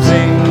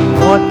amazing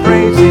what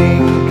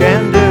praising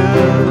can do.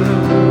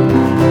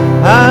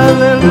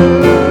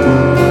 Hallelujah.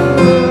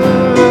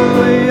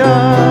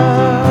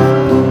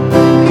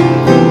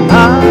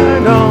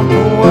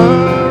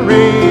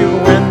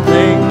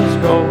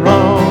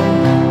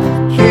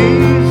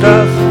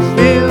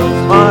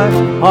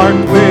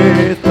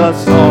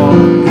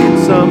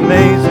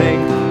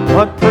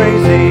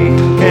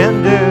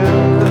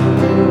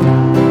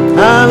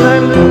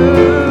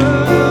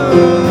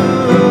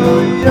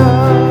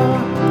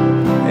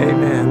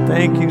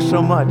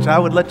 I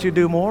would let you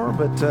do more,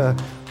 but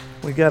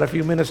we got a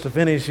few minutes to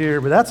finish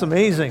here. But that's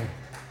amazing.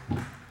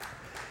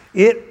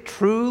 It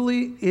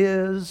truly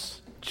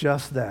is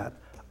just that.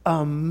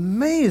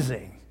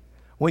 Amazing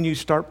when you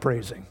start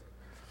praising.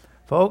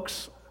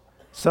 Folks,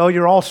 so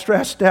you're all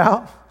stressed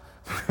out.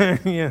 I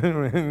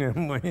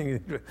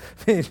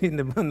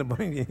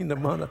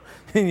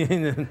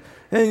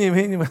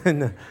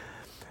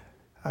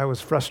was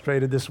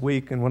frustrated this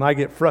week, and when I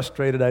get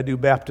frustrated, I do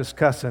Baptist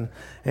cussing,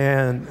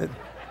 and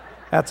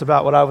that's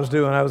about what I was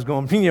doing. I was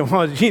going,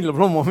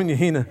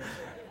 the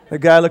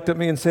guy looked at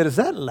me and said, "Is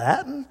that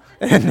Latin?"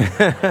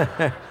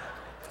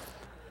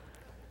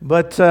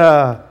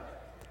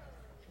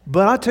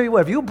 But I'll tell you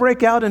what, if you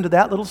break out into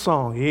that little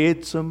song,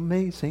 it's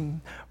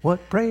amazing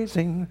what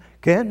praising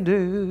can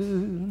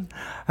do.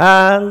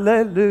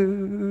 Hallelujah,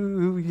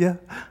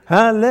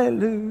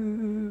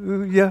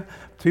 hallelujah.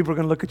 People are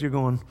going to look at you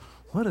going,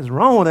 what is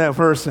wrong with that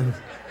person?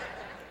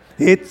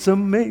 It's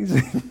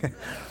amazing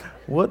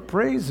what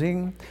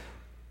praising.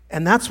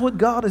 And that's what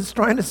God is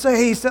trying to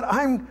say. He said,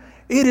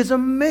 it is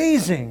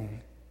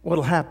amazing what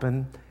will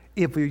happen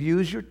if you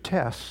use your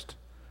test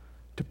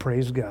to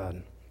praise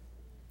God.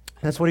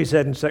 That's what he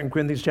said in 2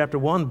 Corinthians chapter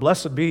 1.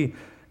 Blessed be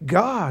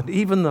God,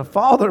 even the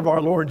Father of our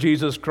Lord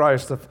Jesus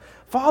Christ, the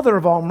Father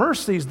of all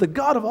mercies, the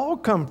God of all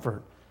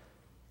comfort,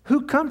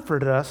 who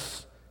comforted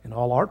us in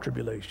all our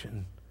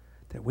tribulation,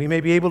 that we may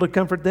be able to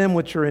comfort them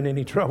which are in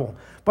any trouble,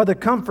 by the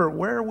comfort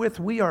wherewith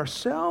we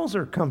ourselves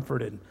are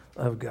comforted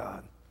of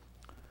God.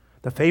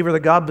 The favor that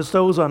God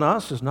bestows on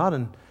us is not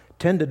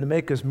intended to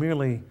make us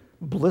merely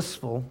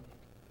blissful,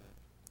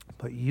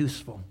 but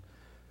useful.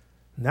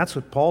 And that's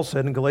what Paul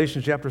said in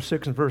Galatians chapter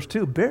 6 and verse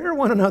 2. Bear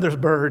one another's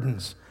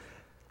burdens,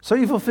 so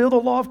you fulfill the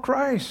law of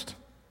Christ.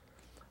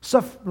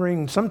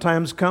 Suffering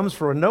sometimes comes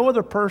for no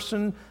other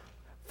person,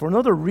 for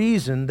another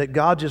reason that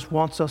God just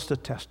wants us to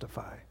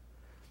testify.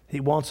 He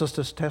wants us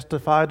to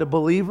testify to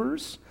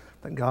believers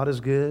that God is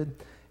good.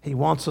 He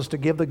wants us to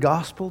give the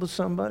gospel to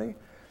somebody.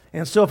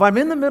 And so if I'm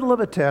in the middle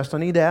of a test, I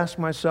need to ask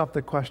myself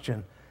the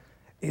question,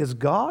 is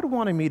God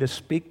wanting me to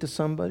speak to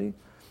somebody?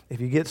 If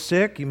you get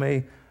sick, you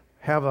may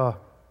have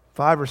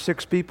 5 or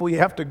 6 people you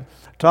have to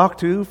talk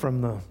to,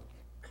 from the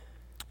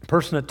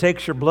person that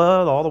takes your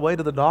blood all the way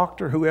to the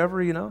doctor,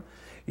 whoever,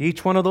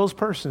 Each one of those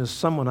persons is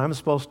someone I'm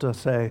supposed to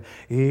say,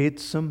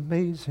 it's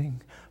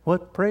amazing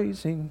what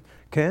praising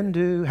can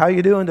do. How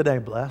you doing today?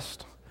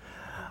 Blessed.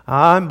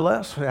 I'm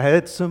blessed.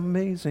 It's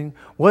amazing.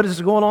 What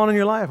is going on in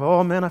your life?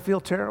 Oh man, I feel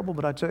terrible,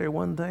 but I tell you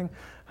one thing,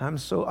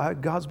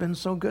 God's been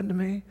so good to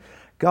me.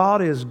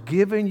 God is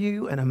giving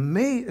you an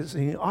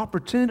amazing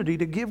opportunity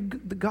to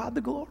give God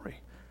the glory.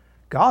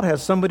 God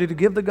has somebody to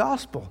give the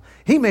gospel.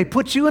 He may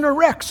put you in a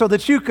wreck so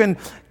that you can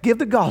give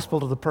the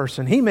gospel to the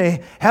person. He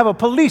may have a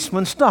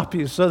policeman stop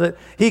you so that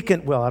he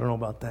can, well, I don't know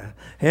about that.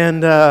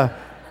 And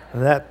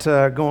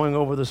going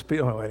over the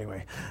speed,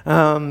 anyway.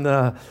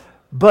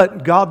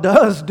 But God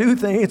does do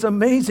things. It's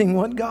amazing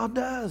what God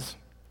does.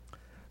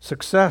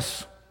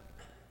 Success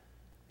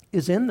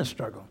is in the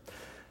struggle.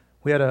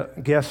 We had a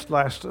guest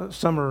last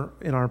summer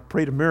in our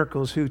Parade of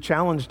Miracles who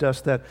challenged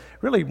us that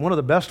really one of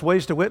the best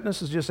ways to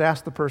witness is just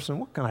ask the person,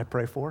 what can I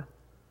pray for?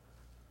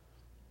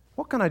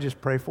 What can I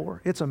just pray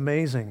for? It's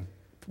amazing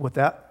what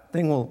that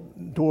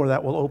door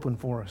that will open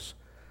for us.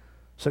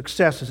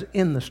 Success is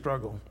in the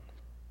struggle.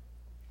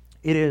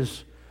 It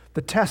is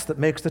the test that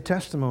makes the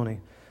testimony.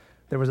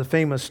 There was a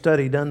famous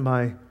study done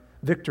by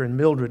Victor and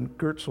Mildred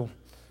Gertzel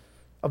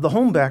of the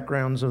home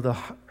backgrounds of the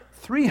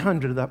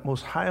 300 of the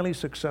most highly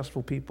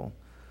successful people.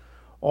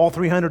 All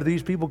 300 of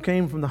these people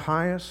came from the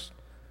highest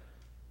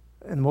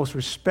and most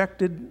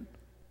respected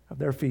of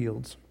their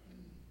fields.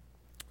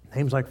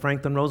 Names like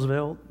Franklin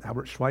Roosevelt,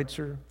 Albert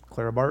Schweitzer,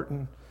 Clara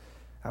Barton,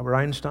 Albert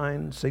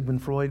Einstein,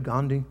 Sigmund Freud,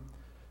 Gandhi.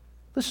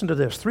 Listen to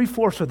this.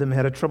 3/4 of them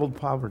had a troubled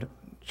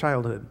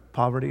childhood,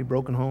 poverty,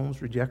 broken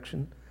homes,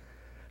 rejection.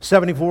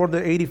 74 of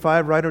the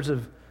 85 writers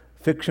of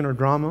fiction or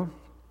drama,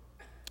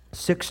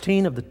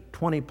 16 of the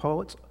 20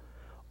 poets,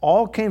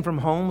 all came from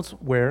homes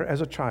where,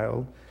 as a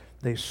child,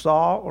 they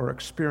saw or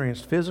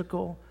experienced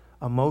physical,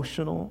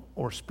 emotional,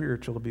 or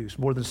spiritual abuse.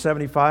 More than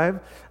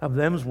 75 of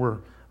them were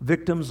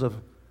victims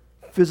of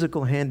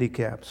physical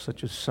handicaps,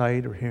 such as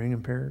sight or hearing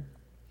impaired.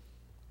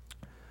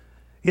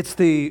 It's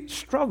the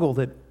struggle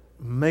that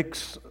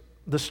makes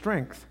the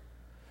strength.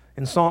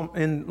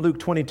 In Luke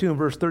 22 and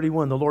verse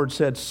 31, the Lord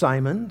said,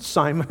 Simon,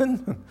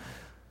 Simon,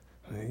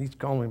 he's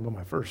calling me by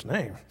my first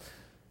name.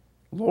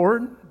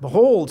 Lord,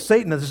 behold,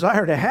 Satan has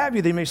desired to have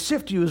you, that he may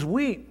sift you as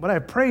wheat, but I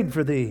prayed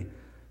for thee,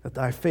 that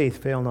thy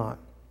faith fail not.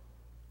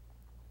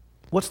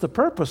 What's the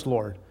purpose,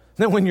 Lord?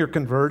 Then when you're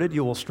converted,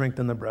 you will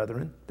strengthen the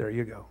brethren. There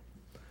you go.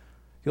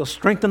 You'll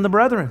strengthen the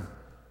brethren.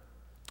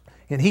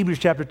 In Hebrews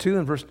chapter 2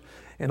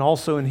 and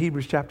also in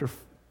Hebrews chapter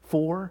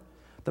 4,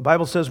 the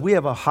Bible says we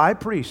have a high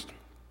priest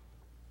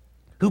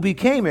who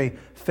became a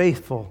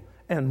faithful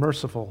and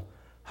merciful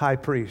high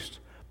priest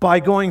by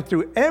going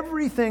through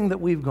everything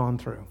that we've gone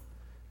through.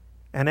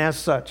 And as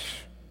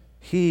such,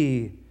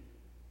 he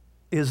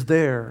is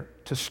there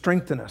to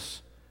strengthen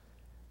us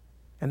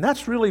And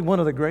that's really one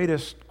of the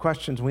greatest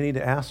questions we need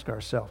to ask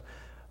ourselves.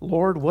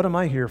 Lord, what am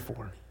I here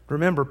for?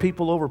 Remember,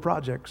 people over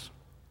projects.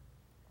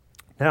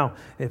 Now,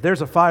 if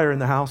there's a fire in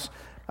the house,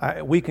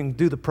 we can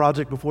do the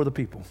project before the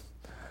people.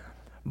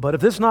 But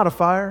if it's not a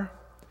fire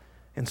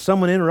and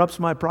someone interrupts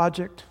my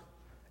project,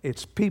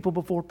 it's people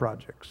before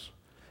projects.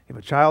 If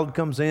a child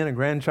comes in, a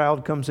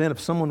grandchild comes in, if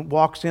someone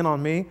walks in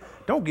on me,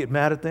 don't get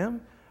mad at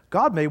them.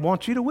 God may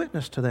want you to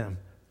witness to them.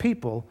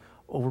 People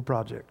over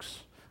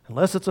projects.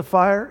 Unless it's a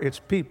fire, it's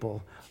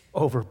people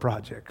over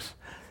projects.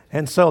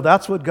 And so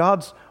that's what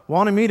God's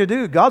wanting me to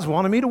do. God's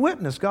wanting me to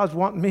witness. God's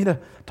wanting me to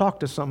talk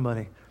to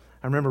somebody.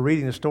 I remember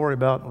reading a story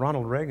about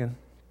Ronald Reagan.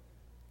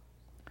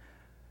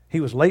 He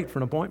was late for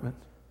an appointment.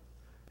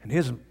 And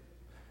his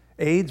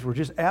aides were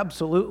just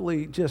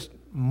absolutely just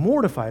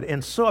mortified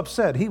and so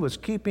upset. He was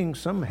keeping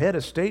some head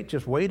of state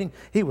just waiting.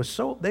 They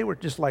were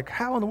just like,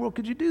 how in the world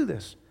could you do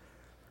this?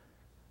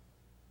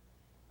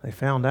 They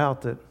found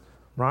out that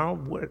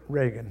Ronald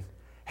Reagan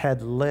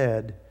had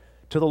led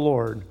to the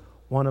Lord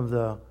one of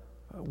the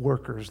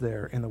workers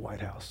there in the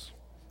White House.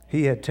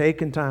 He had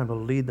taken time to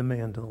lead the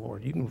man to the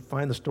Lord. You can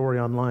find the story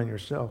online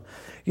yourself.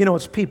 You know,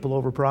 it's people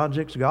over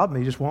projects. God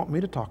may just want me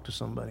to talk to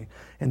somebody.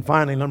 And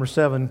finally, number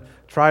 7,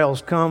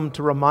 trials come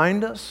to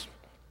remind us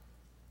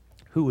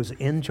who is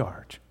in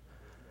charge.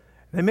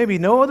 There may be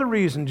no other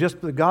reason,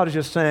 just that God is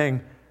just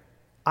saying,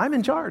 I'm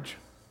in charge.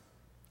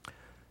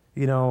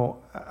 You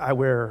know, I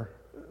wear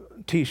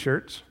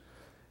T-shirts,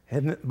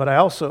 but I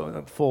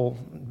also, full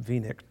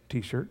V-neck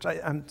T-shirts.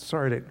 I'm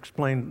sorry to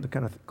explain the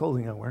kind of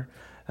clothing I wear,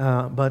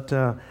 but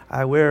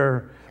I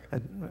wear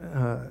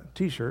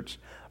T-shirts.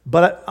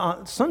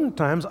 But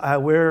sometimes I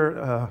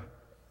wear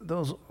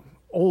those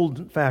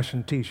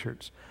old-fashioned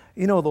T-shirts.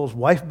 You know those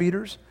wife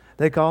beaters,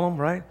 they call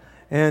them, right?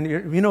 And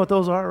you know what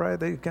those are, right?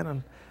 They kind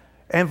of,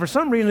 and for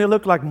some reason they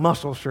look like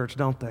muscle shirts,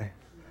 don't they?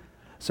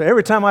 So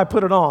every time I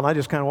put it on, I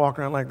just kind of walk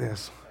around like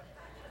this.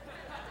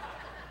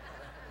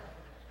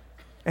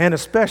 And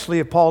especially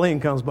if Pauline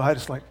comes by,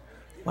 just like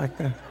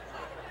that.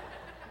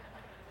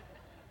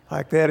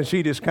 Like that, and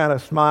she just kind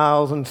of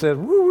smiles and says,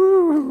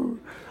 woo.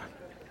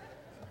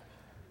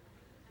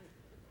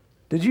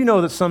 Did you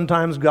know that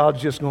sometimes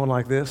God's just going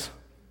like this?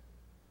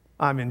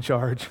 I'm in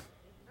charge.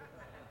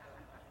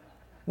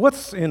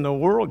 What's in the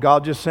world?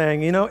 God just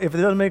saying, you know, if it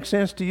doesn't make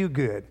sense to you,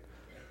 good.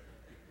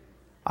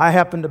 I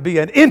happen to be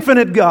an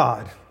infinite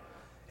God.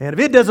 And if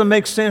it doesn't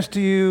make sense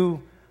to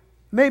you,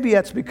 maybe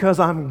that's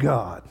because I'm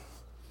God.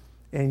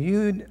 And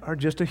you are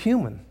just a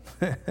human.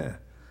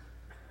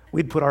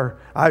 I'd put our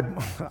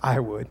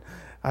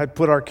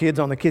kids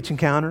on the kitchen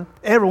counter.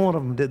 Every one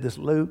of them did this.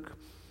 Luke,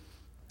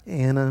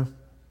 Anna,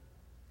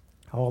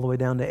 all the way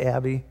down to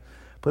Abby.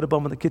 Put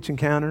them on the kitchen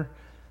counter,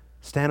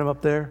 stand them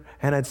up there,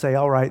 and I'd say,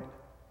 all right,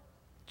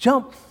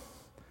 jump.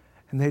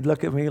 And they'd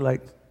look at me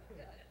like,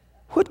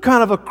 what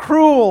kind of a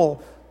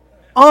cruel,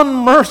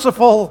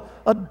 unmerciful,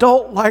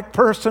 adult-like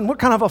person, what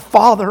kind of a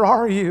father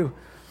are you?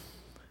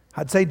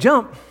 I'd say,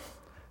 jump.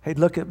 They'd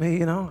look at me,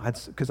 you know,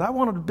 because I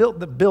wanted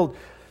to build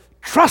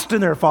trust in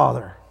their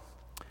father.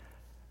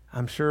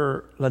 I'm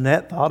sure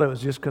Lynette thought it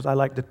was just because I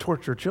like to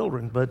torture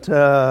children, but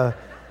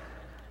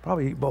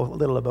probably a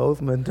little of both.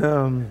 But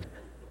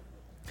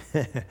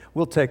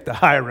we'll take the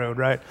high road,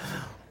 right?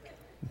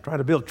 Try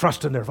to build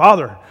trust in their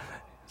father.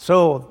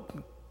 So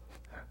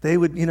they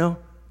would, you know,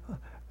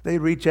 they'd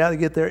reach out to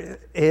get their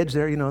edge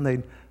there, you know, and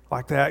they'd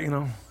like that, you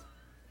know.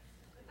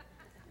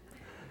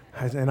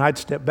 And I'd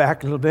step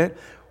back a little bit.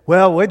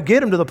 Well, we'd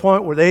get them to the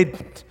point where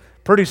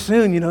pretty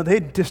soon, you know,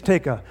 they'd just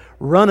take a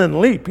run and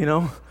leap, you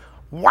know.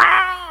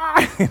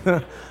 Wow!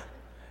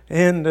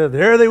 And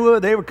there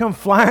they would come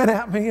flying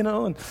at me, you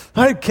know, and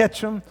I'd catch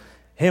them.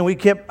 And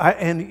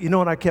and you know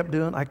what I kept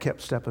doing? I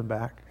kept stepping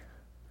back.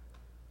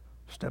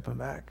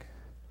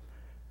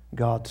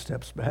 God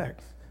steps back.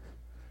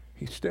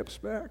 He steps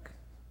back.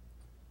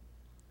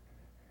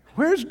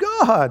 Where's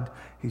God?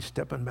 He's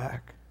stepping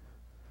back.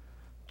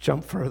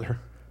 Jump further.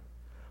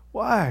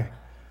 Why?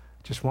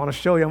 Just want to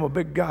show you I'm a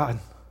big God.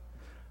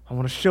 I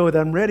want to show you that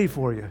I'm ready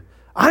for you.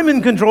 I'm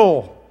in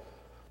control.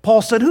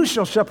 Paul said, who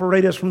shall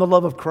separate us from the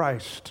love of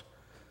Christ?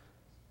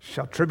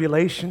 Shall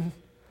tribulation,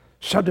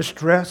 shall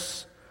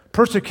distress,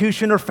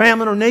 persecution or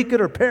famine or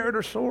naked or peril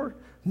or sword?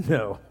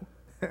 No.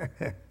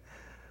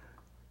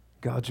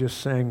 God's just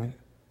saying,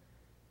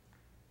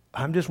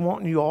 I'm just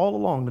wanting you all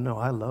along to know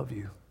I love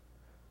you.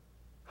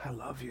 I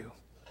love you.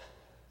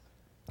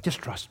 Just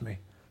trust me.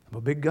 I'm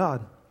a big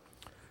God.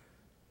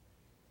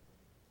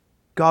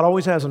 God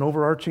always has an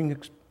overarching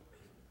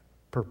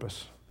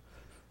purpose.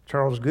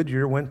 Charles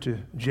Goodyear went to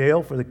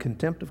jail for the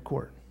contempt of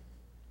court.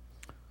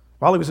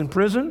 While he was in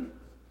prison,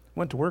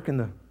 went to work in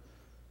the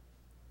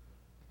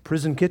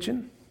prison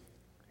kitchen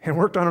and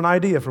worked on an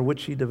idea for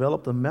which he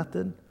developed a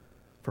method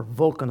for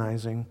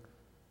vulcanizing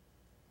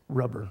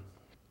rubber,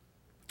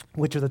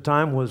 which at the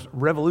time was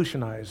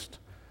revolutionized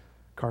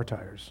car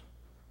tires.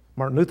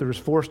 Martin Luther was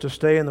forced to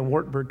stay in the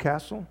Wartburg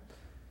Castle,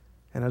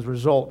 and as a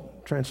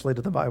result,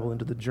 translated the Bible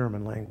into the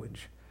German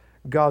language.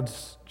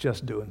 God's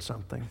just doing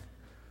something.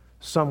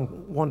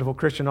 Some wonderful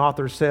Christian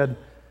author said,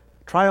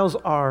 Trials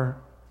are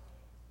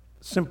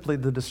simply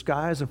the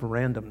disguise of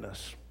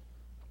randomness.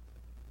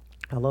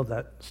 I love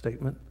that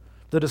statement.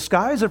 The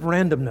disguise of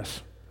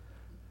randomness.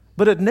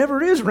 But it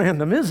never is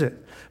random, is it?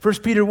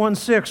 1 Peter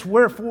 1:6,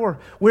 wherefore,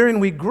 wherein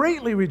we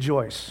greatly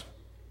rejoice.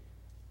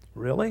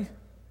 Really?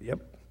 Yep.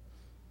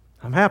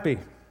 I'm happy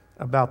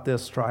about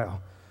this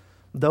trial.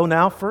 Though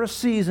now for a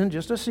season,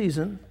 just a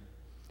season,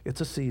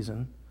 it's a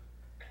season,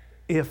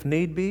 if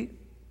need be,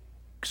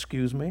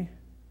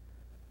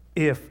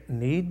 if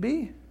need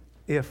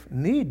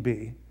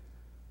be,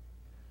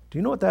 do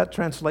you know what that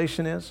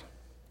translation is?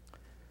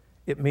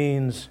 It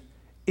means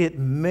it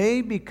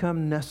may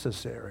become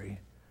necessary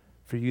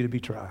for you to be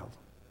trialed,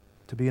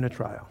 to be in a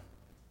trial.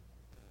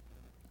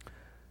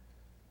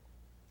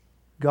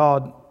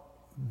 God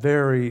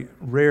very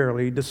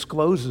rarely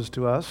discloses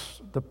to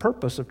us the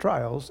purpose of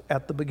trials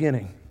at the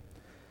beginning.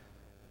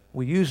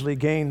 We usually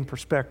gain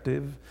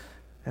perspective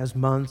as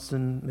months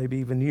and maybe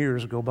even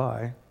years go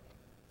by.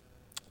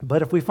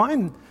 But if we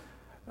find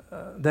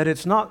that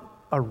it's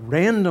not a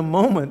random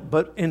moment,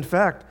 but in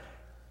fact,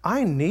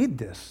 I need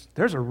this.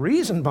 There's a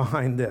reason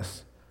behind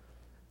this.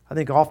 I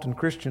think often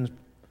Christians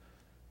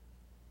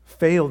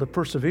fail to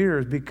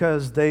persevere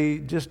because they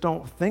just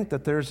don't think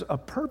that there's a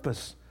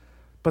purpose.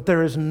 But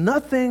there is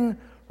nothing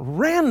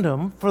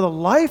random for the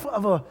life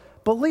of a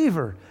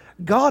believer.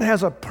 God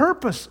has a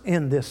purpose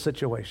in this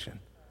situation.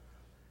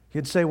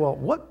 You'd say, well,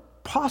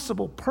 what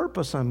possible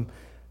purpose? I'm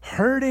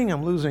hurting,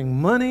 I'm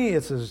losing money,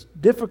 it's a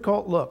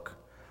difficult look.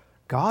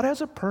 God has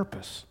a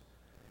purpose.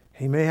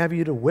 He may have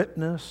you to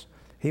witness,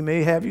 He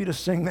may have you to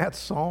sing that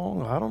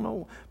song, I don't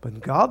know, but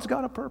God's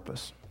got a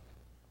purpose.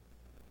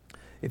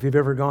 If you've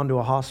ever gone to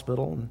a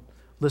hospital and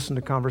listened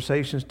to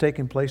conversations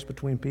taking place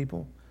between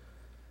people,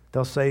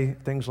 they'll say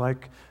things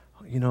like,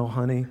 you know,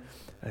 honey,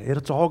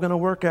 it's all going to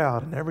work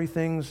out and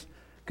everything's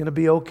going to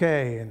be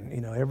okay, and,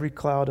 you know, every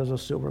cloud has a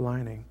silver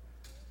lining.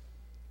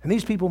 And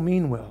these people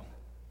mean well.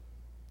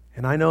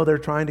 And I know they're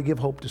trying to give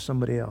hope to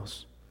somebody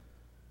else.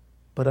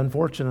 But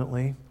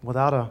unfortunately,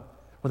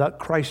 without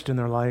Christ in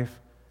their life,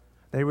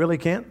 they really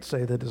can't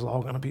say that it's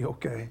all going to be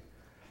okay.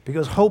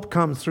 Because hope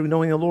comes through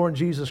knowing the Lord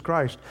Jesus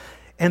Christ.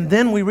 And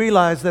then we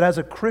realize that as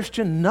a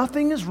Christian,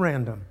 nothing is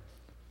random.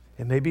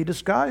 It may be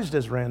disguised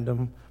as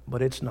random,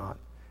 but it's not.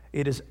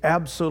 It is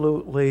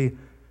absolutely,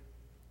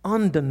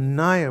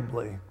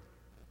 undeniably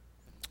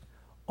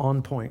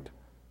on point.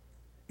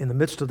 In the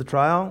midst of the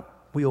trial,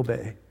 we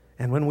obey.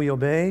 And when we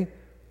obey,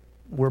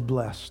 we're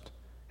blessed.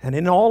 And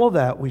in all of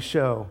that, we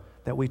show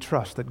that we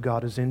trust that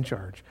God is in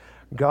charge.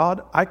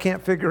 God, I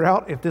can't figure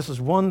out if this is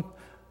 1,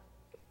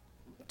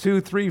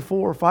 2, 3,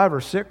 4, 5,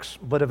 or 6,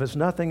 but if it's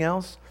nothing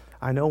else,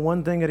 I know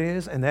one thing it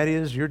is, and that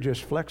is you're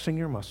just flexing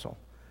your muscle.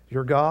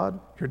 You're God,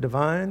 you're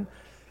divine,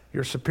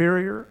 you're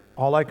superior.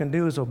 All I can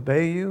do is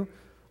obey you.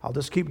 I'll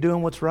just keep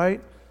doing what's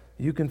right.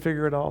 You can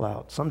figure it all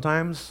out.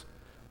 Sometimes,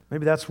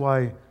 maybe that's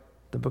why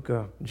the book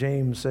of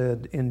James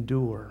said,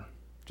 endure.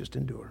 Just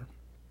endure.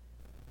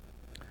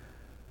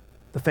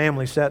 The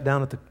family sat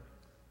down at the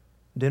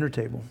dinner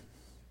table.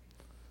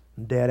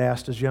 Dad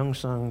asked his young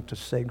son to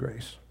say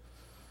grace.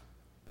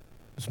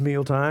 It's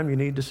mealtime. You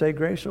need to say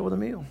grace over the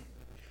meal.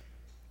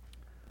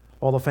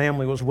 While the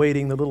family was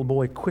waiting, the little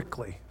boy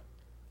quickly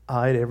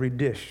eyed every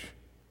dish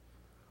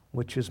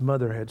which his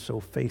mother had so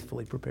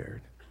faithfully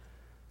prepared.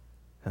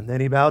 And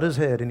then he bowed his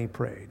head and he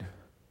prayed,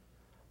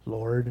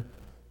 Lord,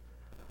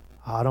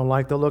 I don't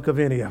like the look of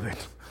any of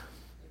it,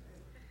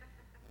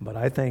 but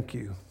I thank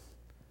you,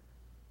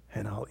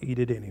 and I'll eat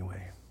it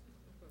anyway.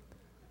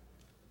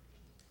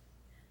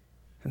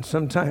 And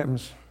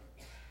sometimes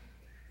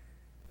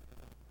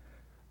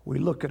we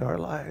look at our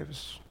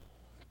lives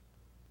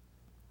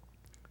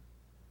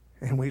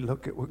and we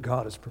look at what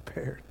God has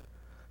prepared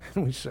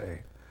and we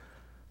say,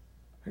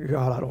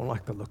 God, I don't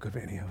like the look of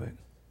any of it.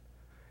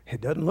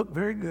 It doesn't look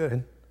very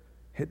good.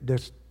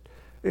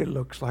 It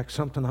looks like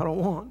something I don't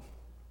want.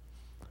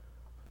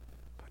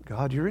 But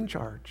God, you're in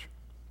charge.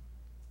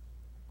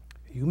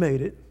 You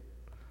made it,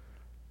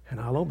 and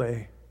I'll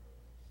obey.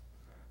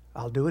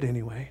 I'll do it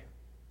anyway.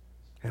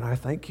 And I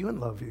thank you and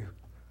love you.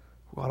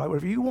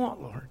 Whatever you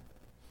want, Lord.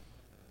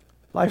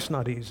 Life's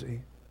not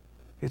easy.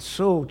 It's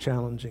so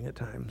challenging at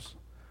times.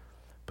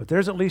 But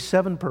there's at least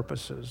 7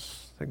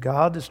 purposes that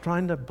God is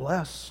trying to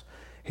bless.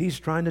 He's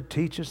trying to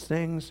teach us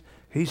things.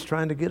 He's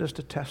trying to get us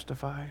to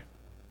testify.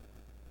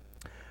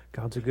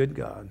 God's a good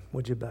God.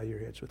 Would you bow your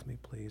heads with me,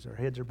 please? Our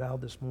heads are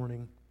bowed this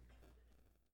morning.